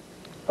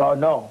 Oh,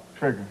 no.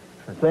 Trigger.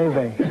 Same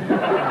thing.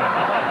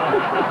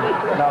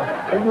 Now,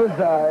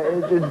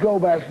 it go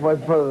back much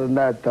further than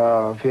that,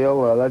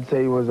 Phil. Let's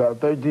say he was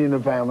 13 in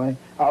the family.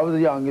 I was the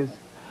youngest.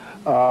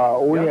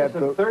 We had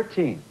to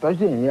 13.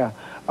 13, yeah.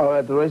 I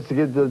had to race to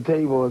get to the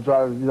table and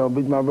try to,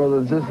 beat my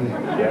brothers and sisters.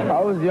 Yeah.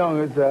 I was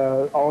youngest.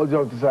 All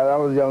jokes aside, I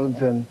was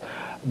youngest, and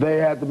they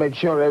had to make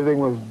sure everything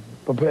was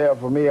prepared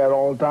for me at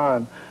all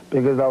times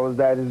because I was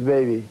daddy's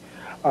baby.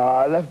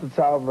 I left the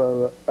South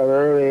at an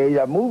early age.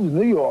 I moved to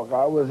New York.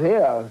 I was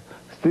here,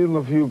 stealing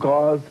a few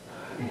cars,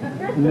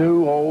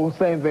 new, old,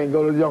 same thing,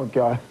 go to the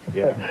junkyard.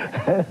 Yeah.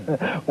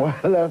 When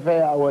I left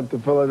here, I went to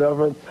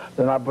Philadelphia.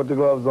 Then I put the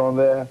gloves on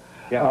there.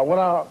 Yeah. When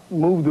I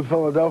moved to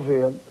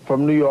Philadelphia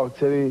from New York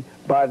City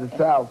by the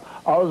South,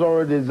 I was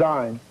already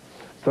designed.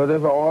 So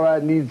therefore, all I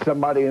need is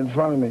somebody in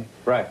front of me.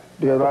 Right.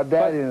 Because my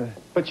daddy...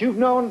 But you've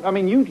known, I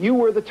mean, you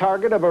were the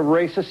target of a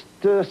racist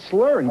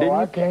slur, didn't you?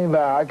 I came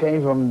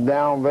from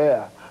down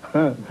there,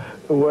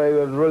 where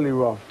it was really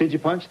rough. Did you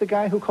punch the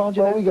guy who called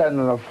you that? We got in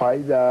a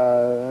fight,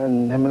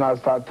 and him and I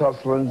started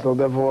tussling, so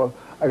therefore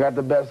I got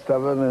the best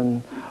of him,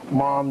 and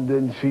Mom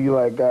didn't feel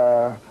like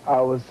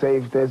I was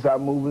safe. They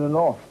started moving it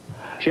off.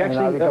 She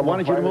actually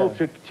wanted you to move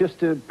just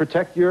to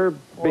protect your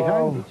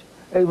behind.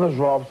 It was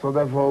rough, so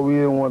therefore we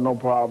didn't want no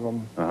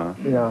problem.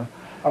 You know,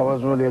 I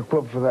wasn't really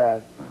equipped for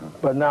that,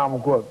 but now I'm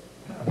equipped.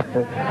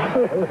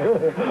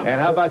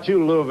 And how about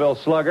you, Louisville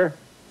Slugger?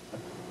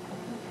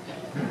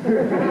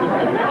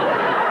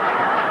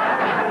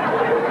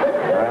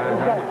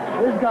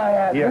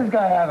 This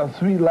guy had a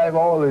sweet life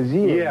all his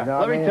years. Yeah, you know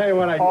let me tell you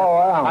what I did.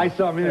 I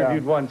saw him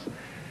interviewed once.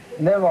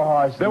 Never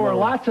harsh. There were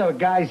lots of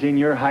guys in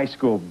your high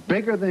school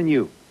bigger than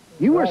you.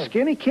 You were a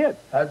skinny kid.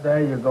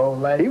 There you go.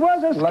 He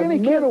was a skinny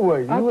kid.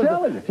 Middleweight. I'm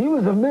telling you. He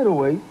was a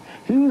middleweight.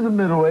 He was a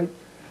middleweight.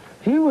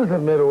 He was a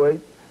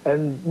middleweight.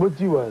 And what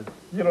you was?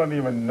 You don't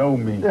even know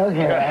me. Okay.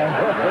 Get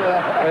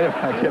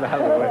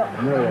out of the way.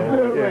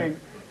 Middleweight.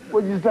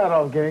 What'd you start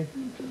off, Kenny?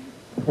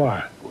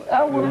 Why?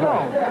 I wouldn't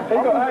know.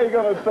 How you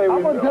gonna say?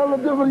 I'm gonna tell the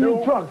difference in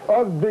your trucks.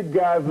 Us big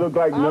guys look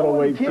like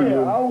middleweights to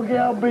you. I don't care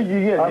how big you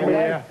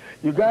get.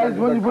 You guys,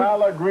 when you put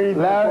collard greens,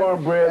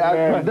 cornbread,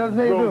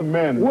 man,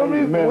 men. When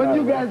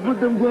you guys put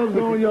them gloves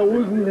on, you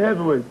wasn't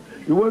heavyweight.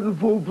 You wasn't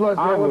full plus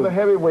I was a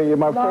heavyweight in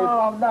my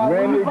first.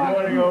 Randy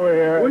going over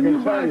here. When you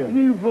boxed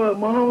me for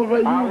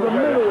Muhammad, you was a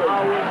middleweight.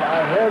 I was a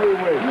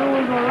heavyweight. You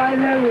was a light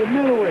heavyweight,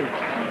 middleweight.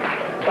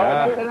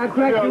 And I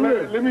cracked your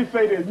rib. Let me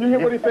say this. You hear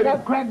what he said? I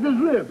cracked his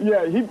rib.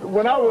 Yeah,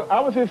 when I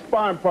was his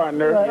sparring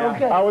partner.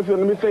 Okay.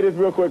 Let me say this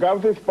real quick. I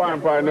was his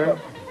sparring partner.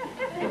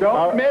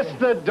 Don't miss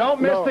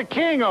the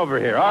king over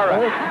here. All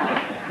right.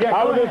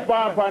 I was his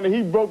sparring partner.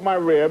 He broke my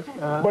ribs,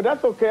 but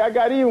that's okay. I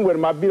got even with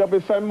him. I beat up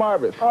his son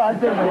Marvis. Oh, I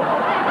think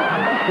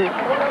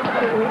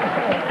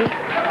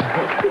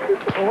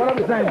what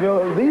I'm saying,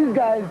 Joe, these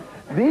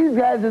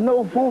guys are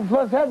no full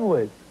plus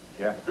heavyweights.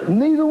 Yeah.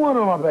 Neither one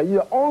of them are bad.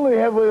 You're the only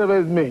heavyweight that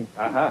is me.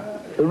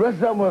 The rest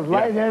of them was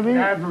light heavy.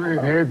 Light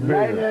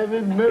heavy,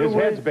 middleweight. His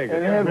head's bigger.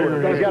 And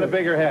heavyweight. He's got a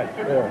bigger head.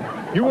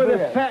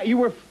 Yeah. You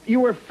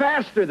were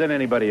faster than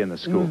anybody in the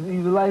school. He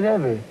was light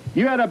heavy.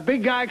 You had a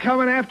big guy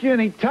coming after you,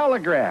 and he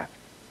telegraphed.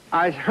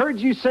 I heard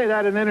you say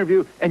that in an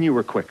interview, and you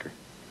were quicker.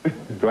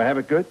 Do I have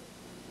it good?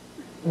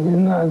 You're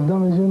not as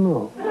dumb as you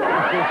know.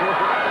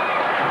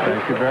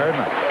 Thank you very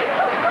much.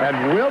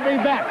 And we'll be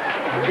back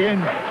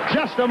in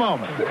just a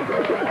moment.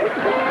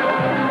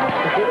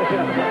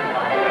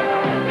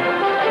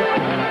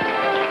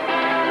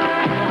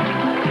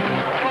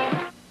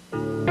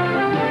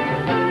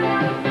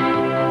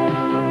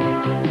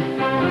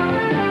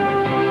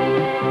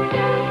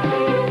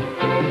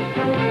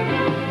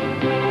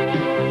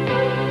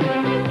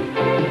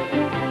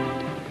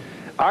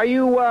 Are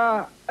you,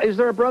 is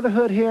there a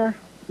brotherhood here?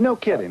 No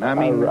kidding. I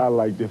mean, I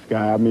like this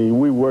guy. I mean,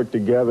 we work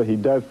together. He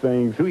does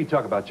things. Who you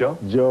talk about, Joe?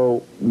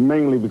 Joe,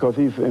 mainly because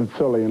he's in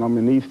Philly and I'm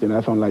in Easton.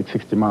 That's only like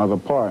 60 miles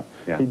apart.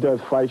 Yeah. He does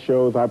fight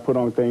shows. I put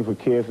on things for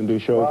kids and do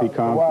shows. He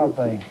comes. Wild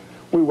thing.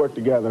 We work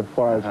together as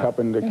far as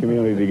helping the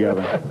community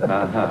together.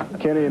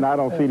 Kenny and I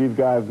don't see these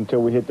guys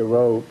until we hit the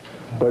road,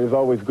 but it's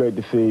always great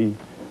to see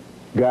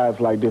guys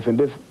like this. And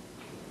this,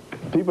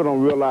 people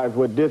don't realize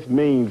what this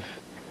means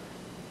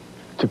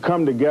to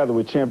come together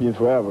with Champions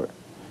Forever.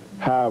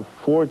 Have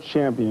 4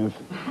 champions,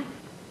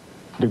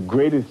 the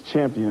greatest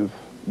champions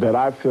that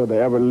I feel that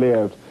ever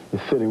lived,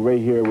 is sitting right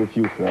here with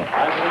you, Phil.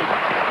 Yeah.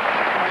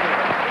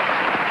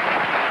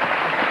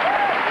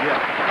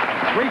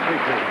 Briefly.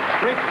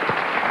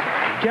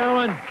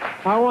 Gentlemen,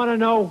 I want to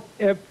know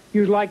if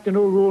you like the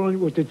new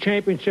ruling with the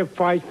championship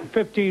fight,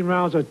 15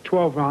 rounds or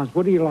 12 rounds.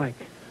 What do you like?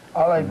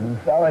 I like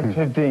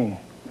 15.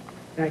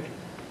 Thank you.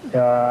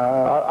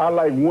 I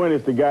like one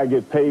if the guy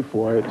gets paid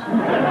for it.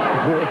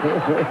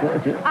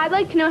 I'd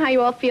like to know how you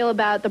all feel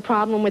about the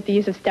problem with the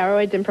use of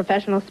steroids in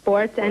professional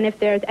sports, and if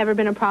there's ever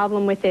been a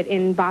problem with it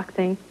in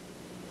boxing.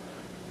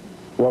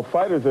 Well, some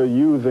fighters are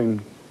using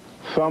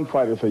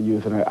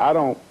it. I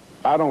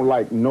don't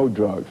like no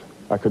drugs.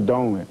 I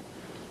condone it.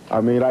 I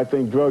mean, I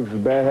think drugs is a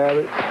bad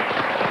habit.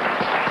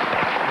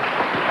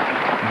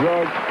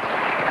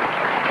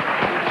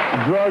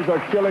 Drugs are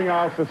killing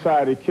our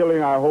society,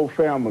 killing our whole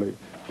family.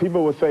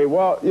 People will say,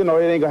 well, you know,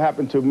 it ain't gonna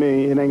happen to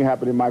me, it ain't gonna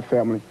happen in my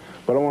family.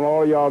 But I want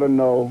all y'all to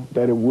know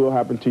that it will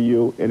happen to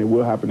you and it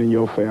will happen in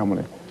your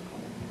family.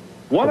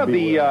 One of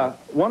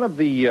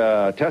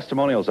the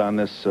testimonials on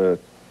this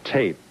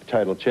tape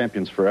titled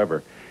Champions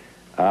Forever,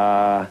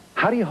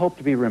 how do you hope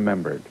to be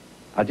remembered?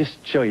 I'll just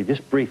show you,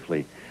 just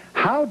briefly.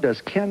 How does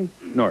Ken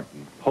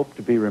Norton hope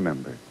to be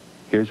remembered?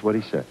 Here's what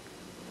he said.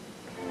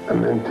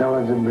 An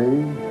intelligent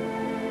being,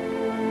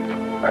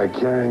 a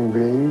caring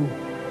being,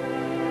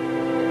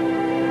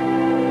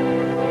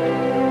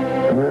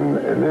 and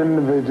an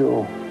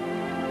individual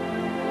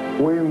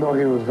who, even though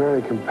he was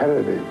very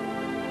competitive,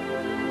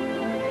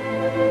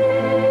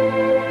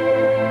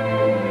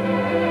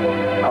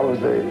 I would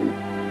say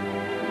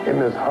in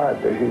his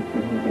heart that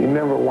he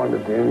never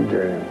wanted to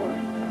injure anyone,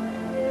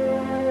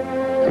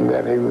 and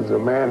that he was a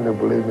man who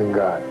believed in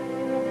God.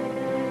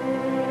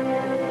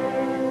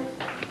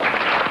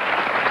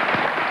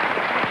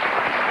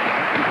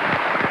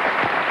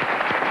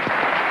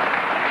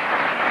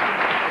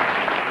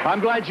 I'm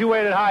glad you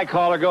waited high,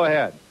 caller. Go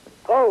ahead.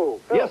 Oh,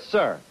 Phil. Yes,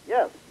 sir.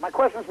 Yes. My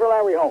question's for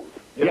Larry Holmes.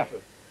 Yeah.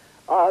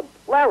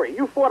 Larry,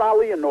 you fought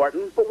Ali and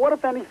Norton, but what,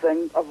 if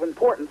anything, of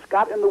importance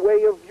got in the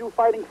way of you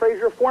fighting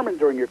Frazier Foreman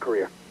during your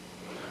career?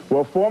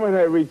 Well, Foreman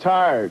had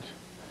retired,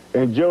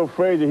 and Joe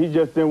Frazier, he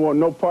just didn't want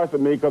no parts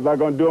of me because I'm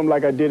going to do him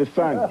like I did his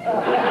son.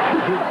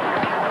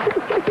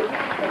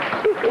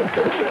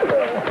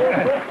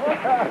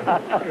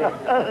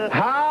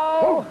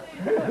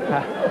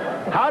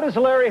 How does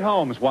Larry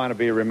Holmes want to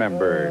be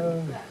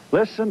remembered?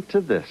 Listen to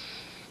this.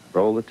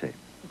 Roll the tape.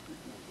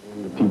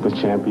 The people's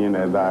champion,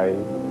 as I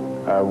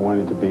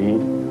wanted to be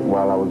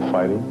while I was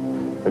fighting.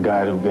 A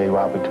guy who gave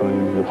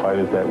opportunities to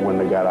fighters that when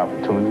they got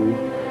opportunities.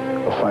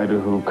 A fighter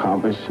who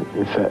accomplished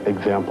and set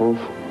examples.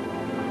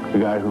 A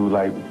guy who,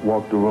 like,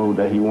 walked the road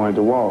that he wanted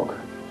to walk.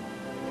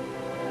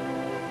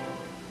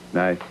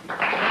 Nice.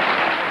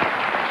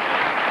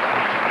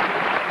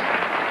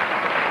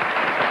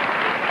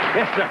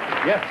 Yes, sir.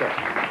 Yes, sir.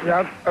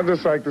 Yeah, I'd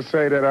just like to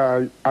say that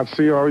I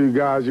see all you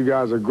guys. You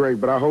guys are great,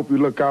 but I hope you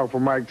look out for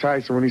Mike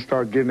Tyson when he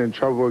starts getting in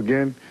trouble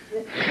again.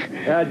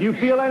 Do you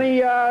feel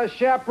any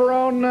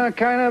chaperone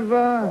kind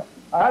of,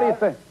 how do you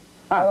think?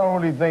 I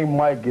don't really think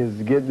Mike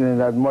is getting in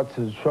that much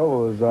of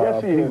trouble as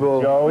yes, he people.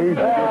 Is, Joe. He's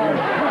getting in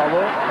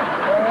trouble.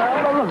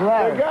 Look,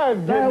 Larry. The guy's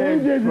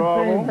getting in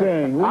trouble. Same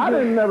thing.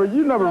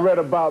 You never read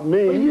about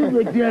me. Well,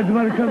 you had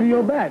somebody come to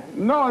your back.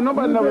 No,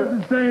 nobody never.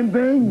 Did the same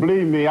thing.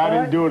 Believe me, I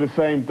didn't do the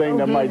same thing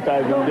that Mike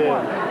Tyson did.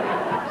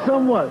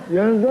 Somewhat. You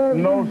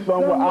understand? No,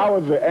 somewhat. I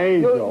was an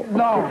angel.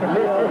 No.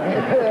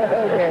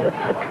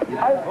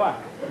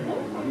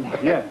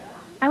 Okay. Yeah.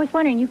 I was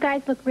wondering, you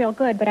guys look real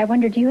good, but I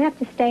wonder, do you have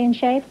to stay in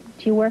shape?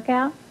 Do you work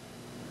out?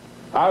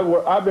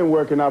 I've been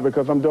working out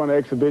because I'm doing an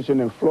exhibition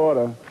in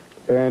Florida,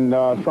 and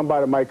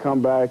somebody might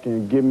come back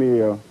and give me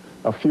a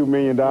few $1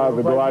 million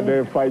to go out there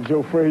and fight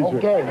Joe Frazier.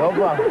 Okay, no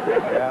problem.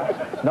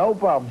 Yeah. No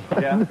problem.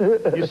 Yeah.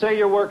 You say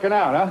you're working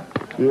out, huh?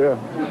 Yeah.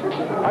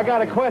 I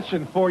got a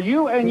question for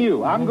you and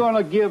you. I'm going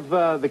to give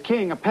the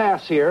king a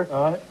pass here,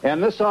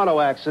 and this auto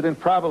accident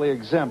probably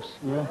exempts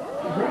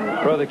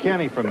Brother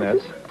Kenny from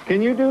this.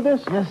 Can you do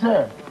this? Yes,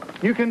 sir.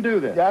 You can do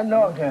this? Yeah, I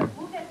know I can.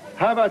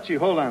 How about you?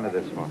 Hold on to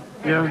this one.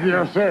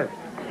 Yes, sir.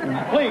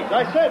 Please.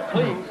 I said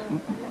please.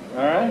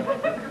 All right?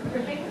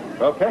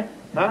 Okay.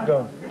 Huh?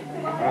 Go.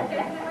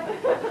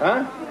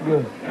 Huh?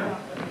 Good.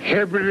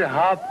 Hippity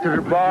hop to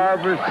the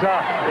barber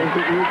shop.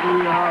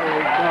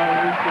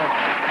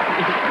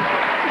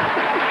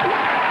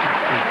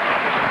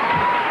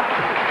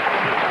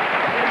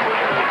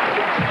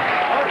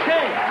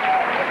 Okay.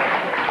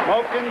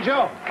 Smoking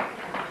Joe.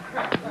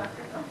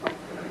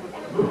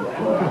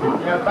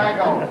 Yeah, back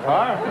on. All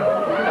right.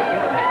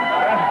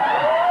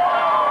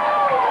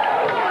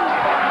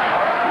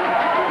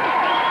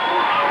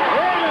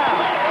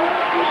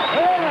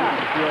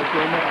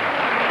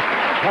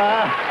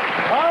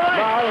 All right. I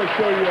will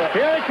show you.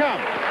 Here it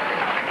comes.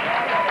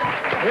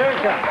 Here it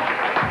comes.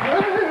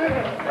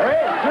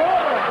 Hey, Joe.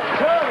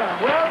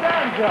 Well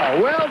done,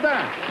 Joe. Well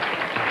done.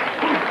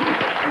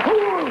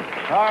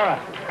 All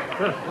right.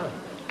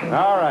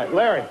 All right,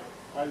 Larry.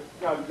 I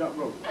got to jump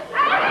rope.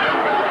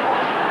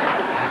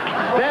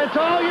 That's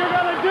all you're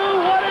going to do?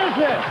 What is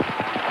this?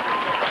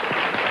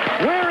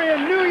 We're in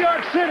New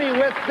York City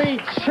with the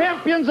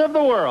champions of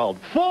the world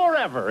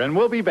forever, and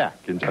we'll be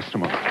back in just a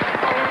moment.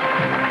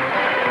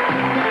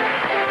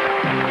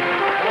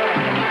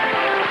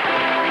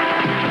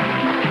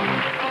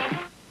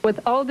 With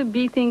all the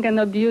beating and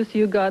abuse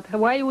you got,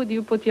 why would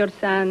you put your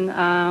son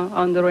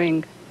on the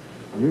ring?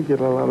 You get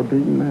a lot of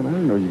beating, man. I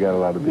didn't know you got a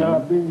lot of beating. You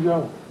got a beating,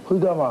 Joe? Who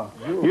talking about?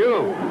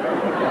 You.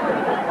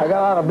 I got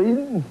a lot of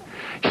beating?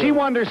 She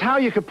wonders how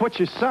you could put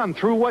your son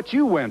through what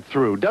you went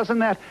through. Doesn't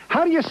that...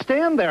 How do you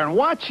stand there and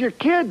watch your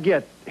kid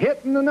get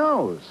hit in the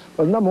nose?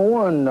 Well, number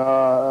one,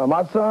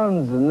 my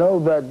sons know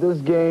that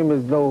this game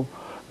is no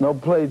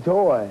play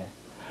toy.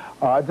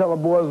 I tell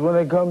the boys when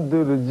they come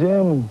to the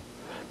gym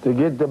to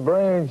get the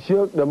brain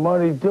shook, the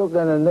money took,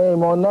 and the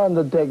name on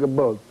Undertaker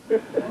book.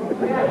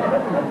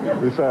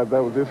 Besides,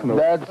 that was this no.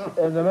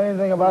 And the main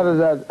thing about it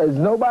is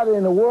nobody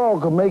in the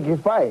world can make you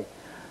fight.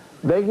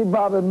 They can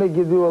probably make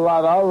you do a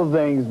lot of other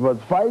things, but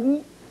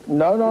fighting?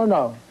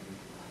 No.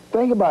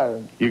 Think about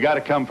it. You got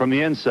to come from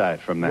the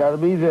inside from that. You got to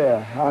be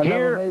there. I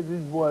never made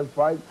these boys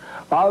fight.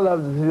 I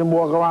love to see them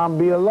walk around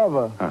and be a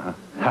lover.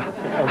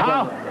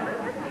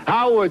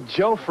 How would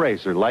Joe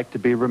Frazier like to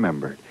be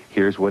remembered?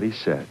 Here's what he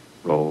said.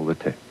 Roll the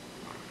tape.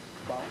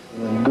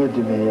 Good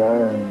to me.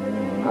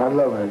 I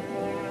love it.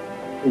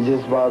 It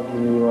just bothers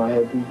me when I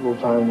have people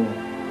trying to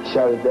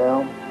shut it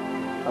down.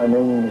 I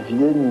mean, if you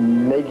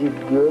didn't make it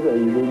good or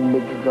you didn't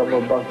make a couple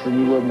of bucks and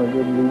you wasn't a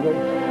good leader,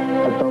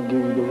 I don't give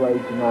you the right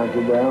to knock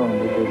it down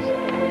because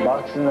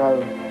boxing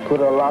has put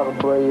a lot of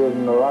bread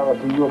in a lot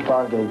of people's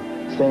pockets.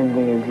 Same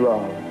thing as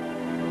love.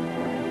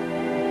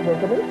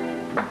 Look at it.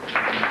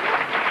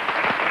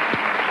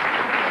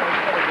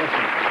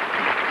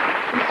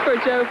 This is for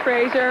Joe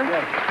Frazier.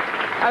 Yes.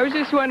 I was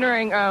just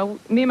wondering,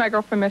 me and my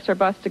girlfriend missed our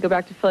bus to go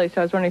back to Philly, so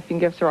I was wondering if you can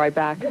give us a ride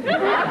back.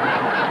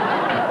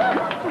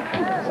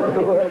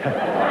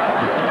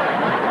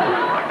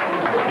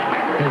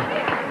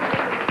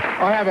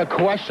 I have a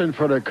question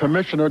for the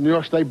commissioner, New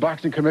York State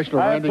Boxing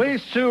Commissioner, I'm Randy.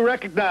 pleased to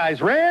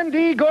recognize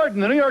Randy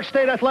Gordon, the New York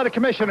State Athletic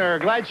Commissioner.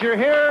 Glad you're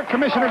here,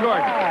 Commissioner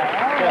Gordon.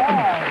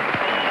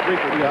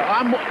 Yeah,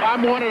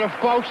 I'm one of the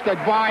folks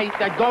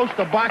that goes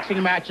to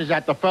boxing matches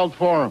at the Feld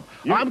Forum.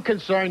 I'm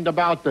concerned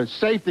about the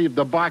safety of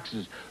the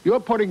boxers. You're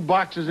putting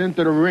boxers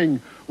into the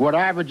ring with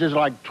averages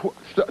like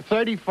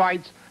 30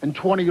 fights and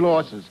 20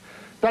 losses.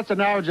 That's an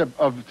average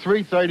of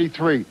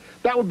 333.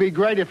 That would be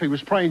great if he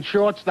was playing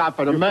shortstop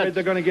for the Mets.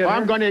 They're going to get hurt?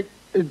 I'm going to.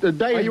 The day is going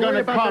to come. Are you worried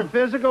about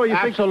their physical?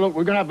 Absolutely.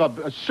 We're going to have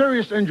a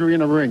serious injury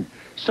in the ring.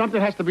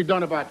 Something has to be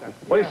done about that.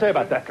 What do you say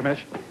about that,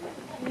 Commissioner?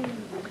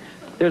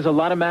 There's a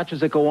lot of matches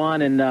that go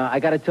on, and I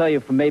got to tell you,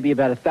 from maybe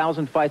about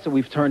 1,000 fights that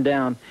we've turned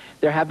down,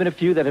 there have been a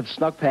few that have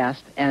snuck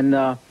past,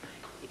 and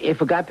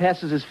if a guy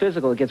passes his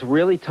physical, it gets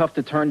really tough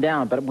to turn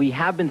down. But we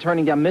have been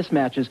turning down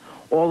mismatches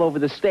all over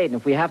the state, and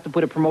if we have to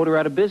put a promoter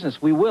out of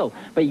business, we will.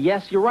 But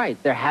yes, you're right.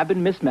 There have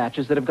been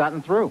mismatches that have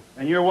gotten through.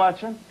 And you're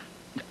watching?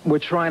 We're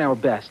trying our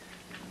best.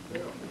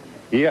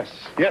 Yes.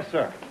 Yes,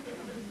 sir.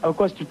 A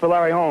question for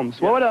Larry Holmes.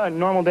 Yeah. What would a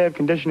normal day of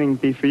conditioning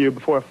be for you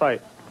before a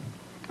fight?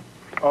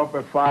 Up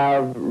at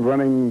 5,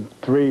 running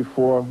 3,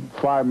 4,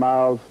 5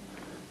 miles,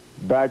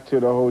 back to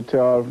the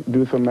hotel,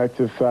 do some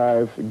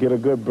exercise, get a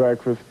good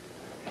breakfast,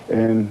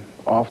 and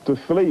off to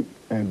sleep.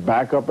 And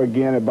back up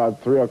again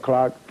about 3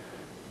 o'clock,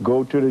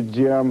 go to the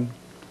gym,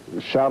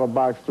 shadow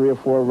box 3 or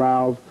 4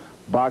 rounds,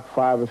 box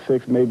 5 or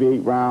 6, maybe 8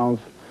 rounds,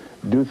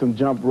 do some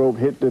jump rope,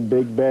 hit the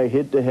big bag,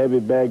 hit the heavy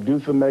bag,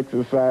 do some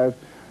exercise,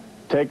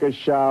 take a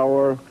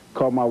shower,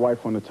 call my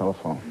wife on the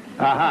telephone.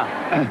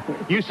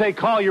 You say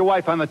call your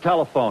wife on the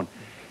telephone.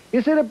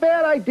 Is it a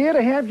bad idea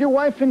to have your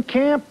wife in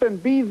camp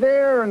and be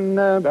there? And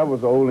that was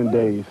the olden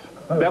days.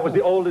 That was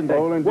the olden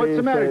days. What's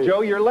the matter,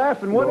 Joe? You're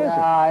laughing. What is it?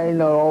 I ain't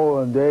no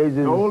olden days.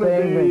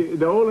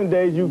 The olden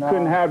days, you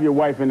couldn't have your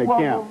wife in the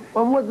camp.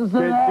 Well, what does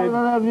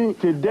that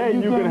Today,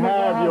 you can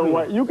have your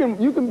wife. You can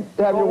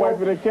have your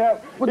wife in the camp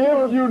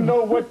if you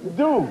know what to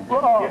do.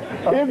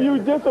 If you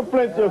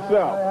discipline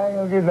yourself.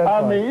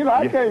 I mean, you know,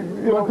 I can't.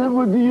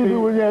 What do you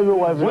do when you have your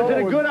wife? Was it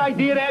a good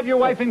idea to have your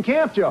wife in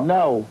camp, Joe?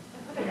 No.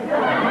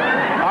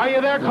 Are you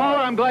there, caller?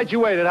 I'm glad you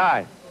waited.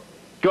 Hi.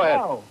 Go ahead.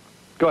 No.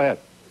 Go ahead.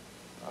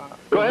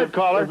 Go ahead,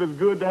 caller. If it's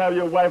good to have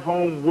your wife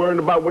home worrying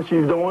about what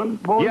she's doing.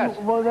 Yes.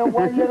 Well, then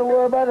why you got to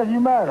worry about it if you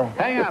matter?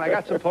 Hang on. I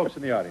got some folks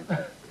in the audience.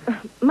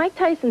 Mike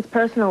Tyson's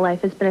personal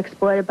life has been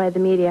exploited by the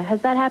media.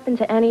 Has that happened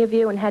to any of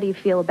you, and how do you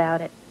feel about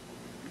it?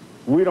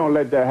 We don't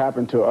let that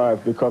happen to us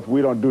because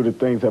we don't do the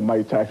things that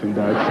Mike Tyson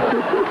does.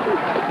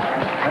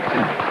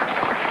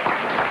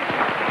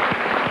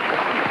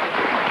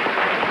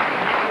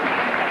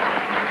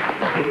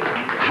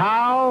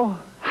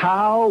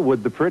 How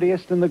would the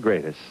prettiest and the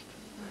greatest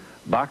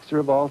boxer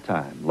of all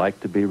time like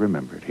to be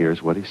remembered?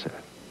 Here's what he said.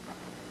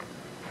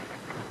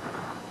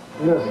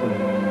 Listen,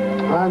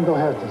 I don't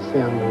have to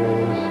say I'm the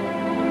greatest.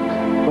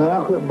 When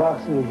I quit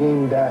boxing, the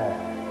game died.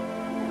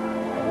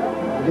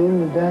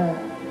 Didn't it die?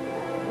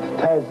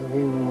 Tyson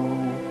came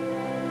along.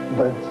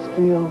 But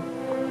still,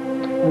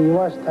 when you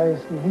watch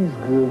Tyson, he's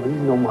good, but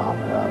he's no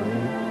Muhammad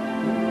Ali.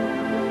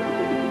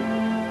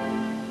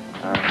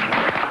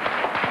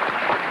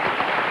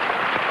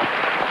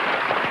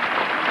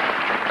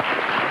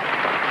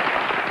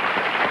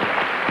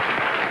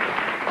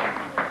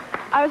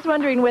 I was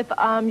wondering, with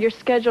your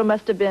schedule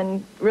must have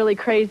been really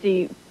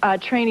crazy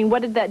training.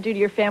 What did that do to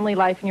your family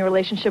life and your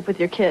relationship with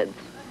your kids?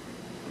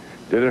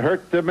 Did it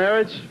hurt the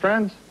marriage,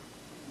 friends?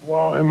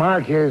 Well, in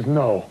my case,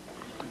 no.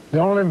 The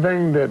only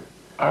thing that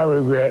I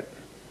regret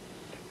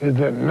is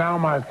that now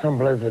my son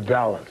plays for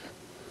Dallas.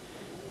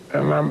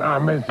 And I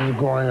miss his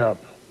growing up.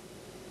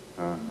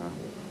 How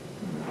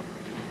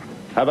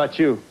about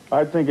you?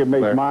 I think it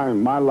makes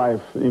my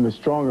life even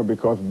stronger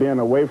because being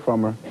away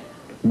from her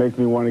makes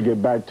me want to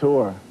get back to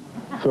her.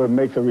 So it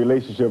makes a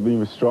relationship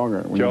even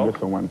stronger when you miss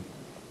someone.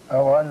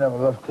 Oh, I never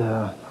left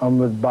her. I'm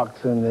with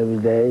boxing every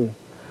day.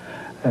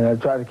 And I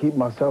try to keep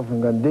myself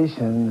in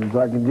condition so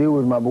I can deal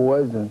with my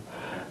boys and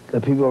the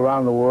people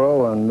around the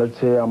world. And let's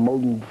say I'm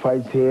holding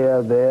fights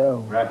here, there,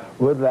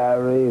 with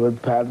Larry,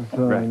 with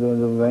Patterson, and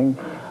doing everything.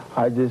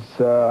 I just,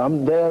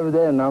 I'm there every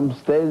day and I'm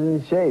staying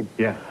in shape.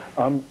 Yeah.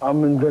 I'm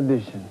in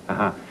condition.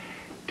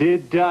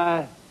 Did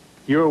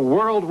your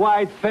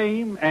worldwide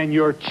fame and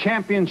your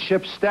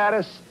championship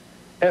status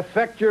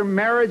affect your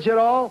marriage at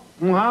all,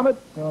 Muhammad?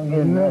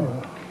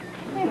 No.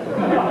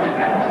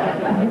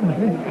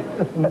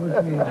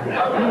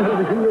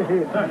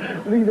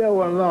 Leave that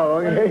one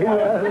alone, okay?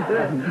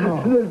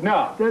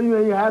 No. Tell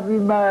you you're happy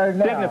married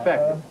now. Didn't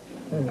affect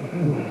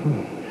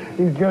it.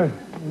 He's good.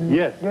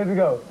 Yes. Good to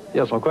go.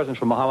 Yes, my question is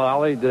from Muhammad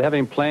Ali. Did they have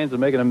any plans of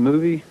making a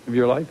movie of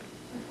your life?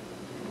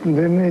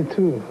 They made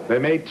 2. They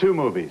made 2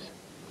 movies.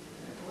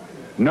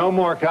 No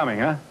more coming,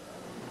 huh?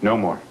 No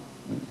more.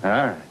 All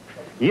right.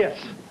 Yes.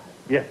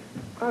 Yes.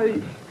 I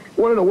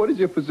want to know, what is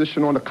your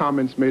position on the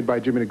comments made by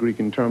Jimmy the Greek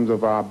in terms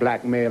of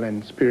blackmail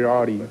and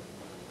superiority?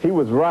 He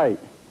was right.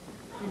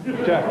 Tell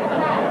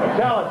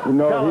us.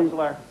 Tell us,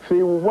 Larry.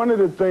 See, one of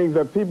the things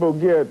that people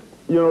get,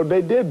 you know,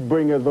 they did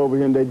bring us over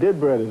here and they did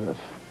bred us.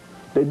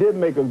 They did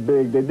make us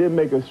big. They did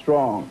make us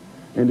strong.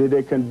 And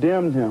they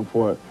condemned him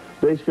for it.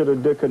 They should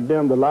have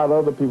condemned a lot of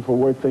other people for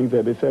worse things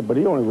that they said, but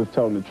he only was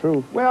telling the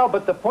truth. Well,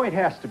 but the point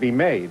has to be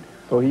made.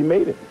 So he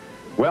made it.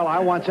 Well, I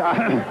want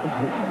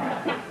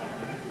to...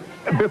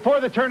 Before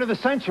the turn of the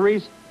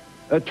century,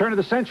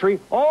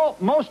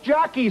 most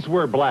jockeys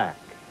were black.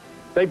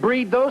 They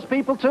breed those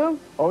people, too?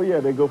 Oh,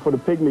 yeah, they go for the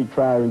pygmy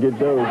tribe and get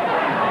those.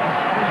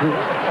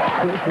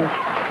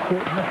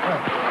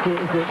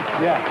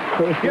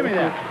 Yeah, give me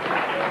that.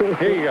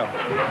 Here you go.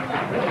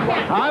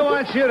 I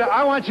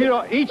want you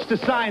to each to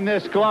sign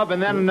this glove,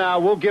 and then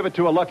we'll give it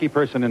to a lucky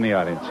person in the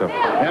audience. So,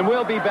 and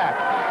we'll be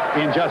back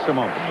in just a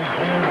moment.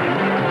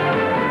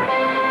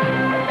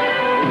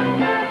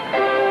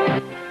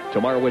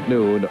 Tomorrow at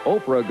noon,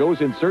 Oprah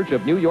goes in search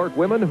of New York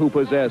women who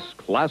possess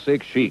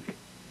classic chic.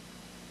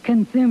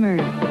 Consumers,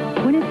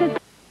 when is this?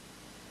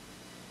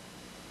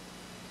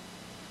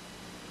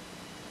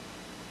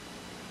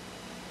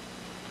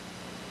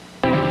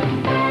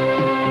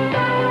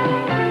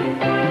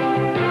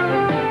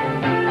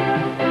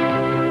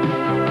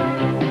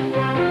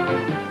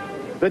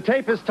 The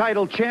tape is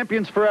titled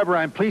Champions Forever.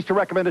 I'm pleased to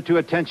recommend it to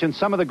attention.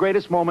 Some of the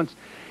greatest moments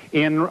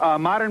in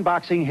modern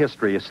boxing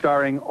history,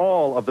 starring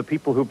all of the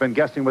people who've been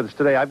guesting with us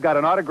today. I've got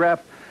an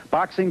autographed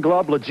boxing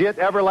glove, legit,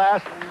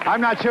 Everlast.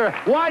 I'm not sure.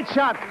 Wide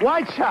shot.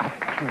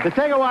 To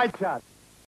take a wide shot.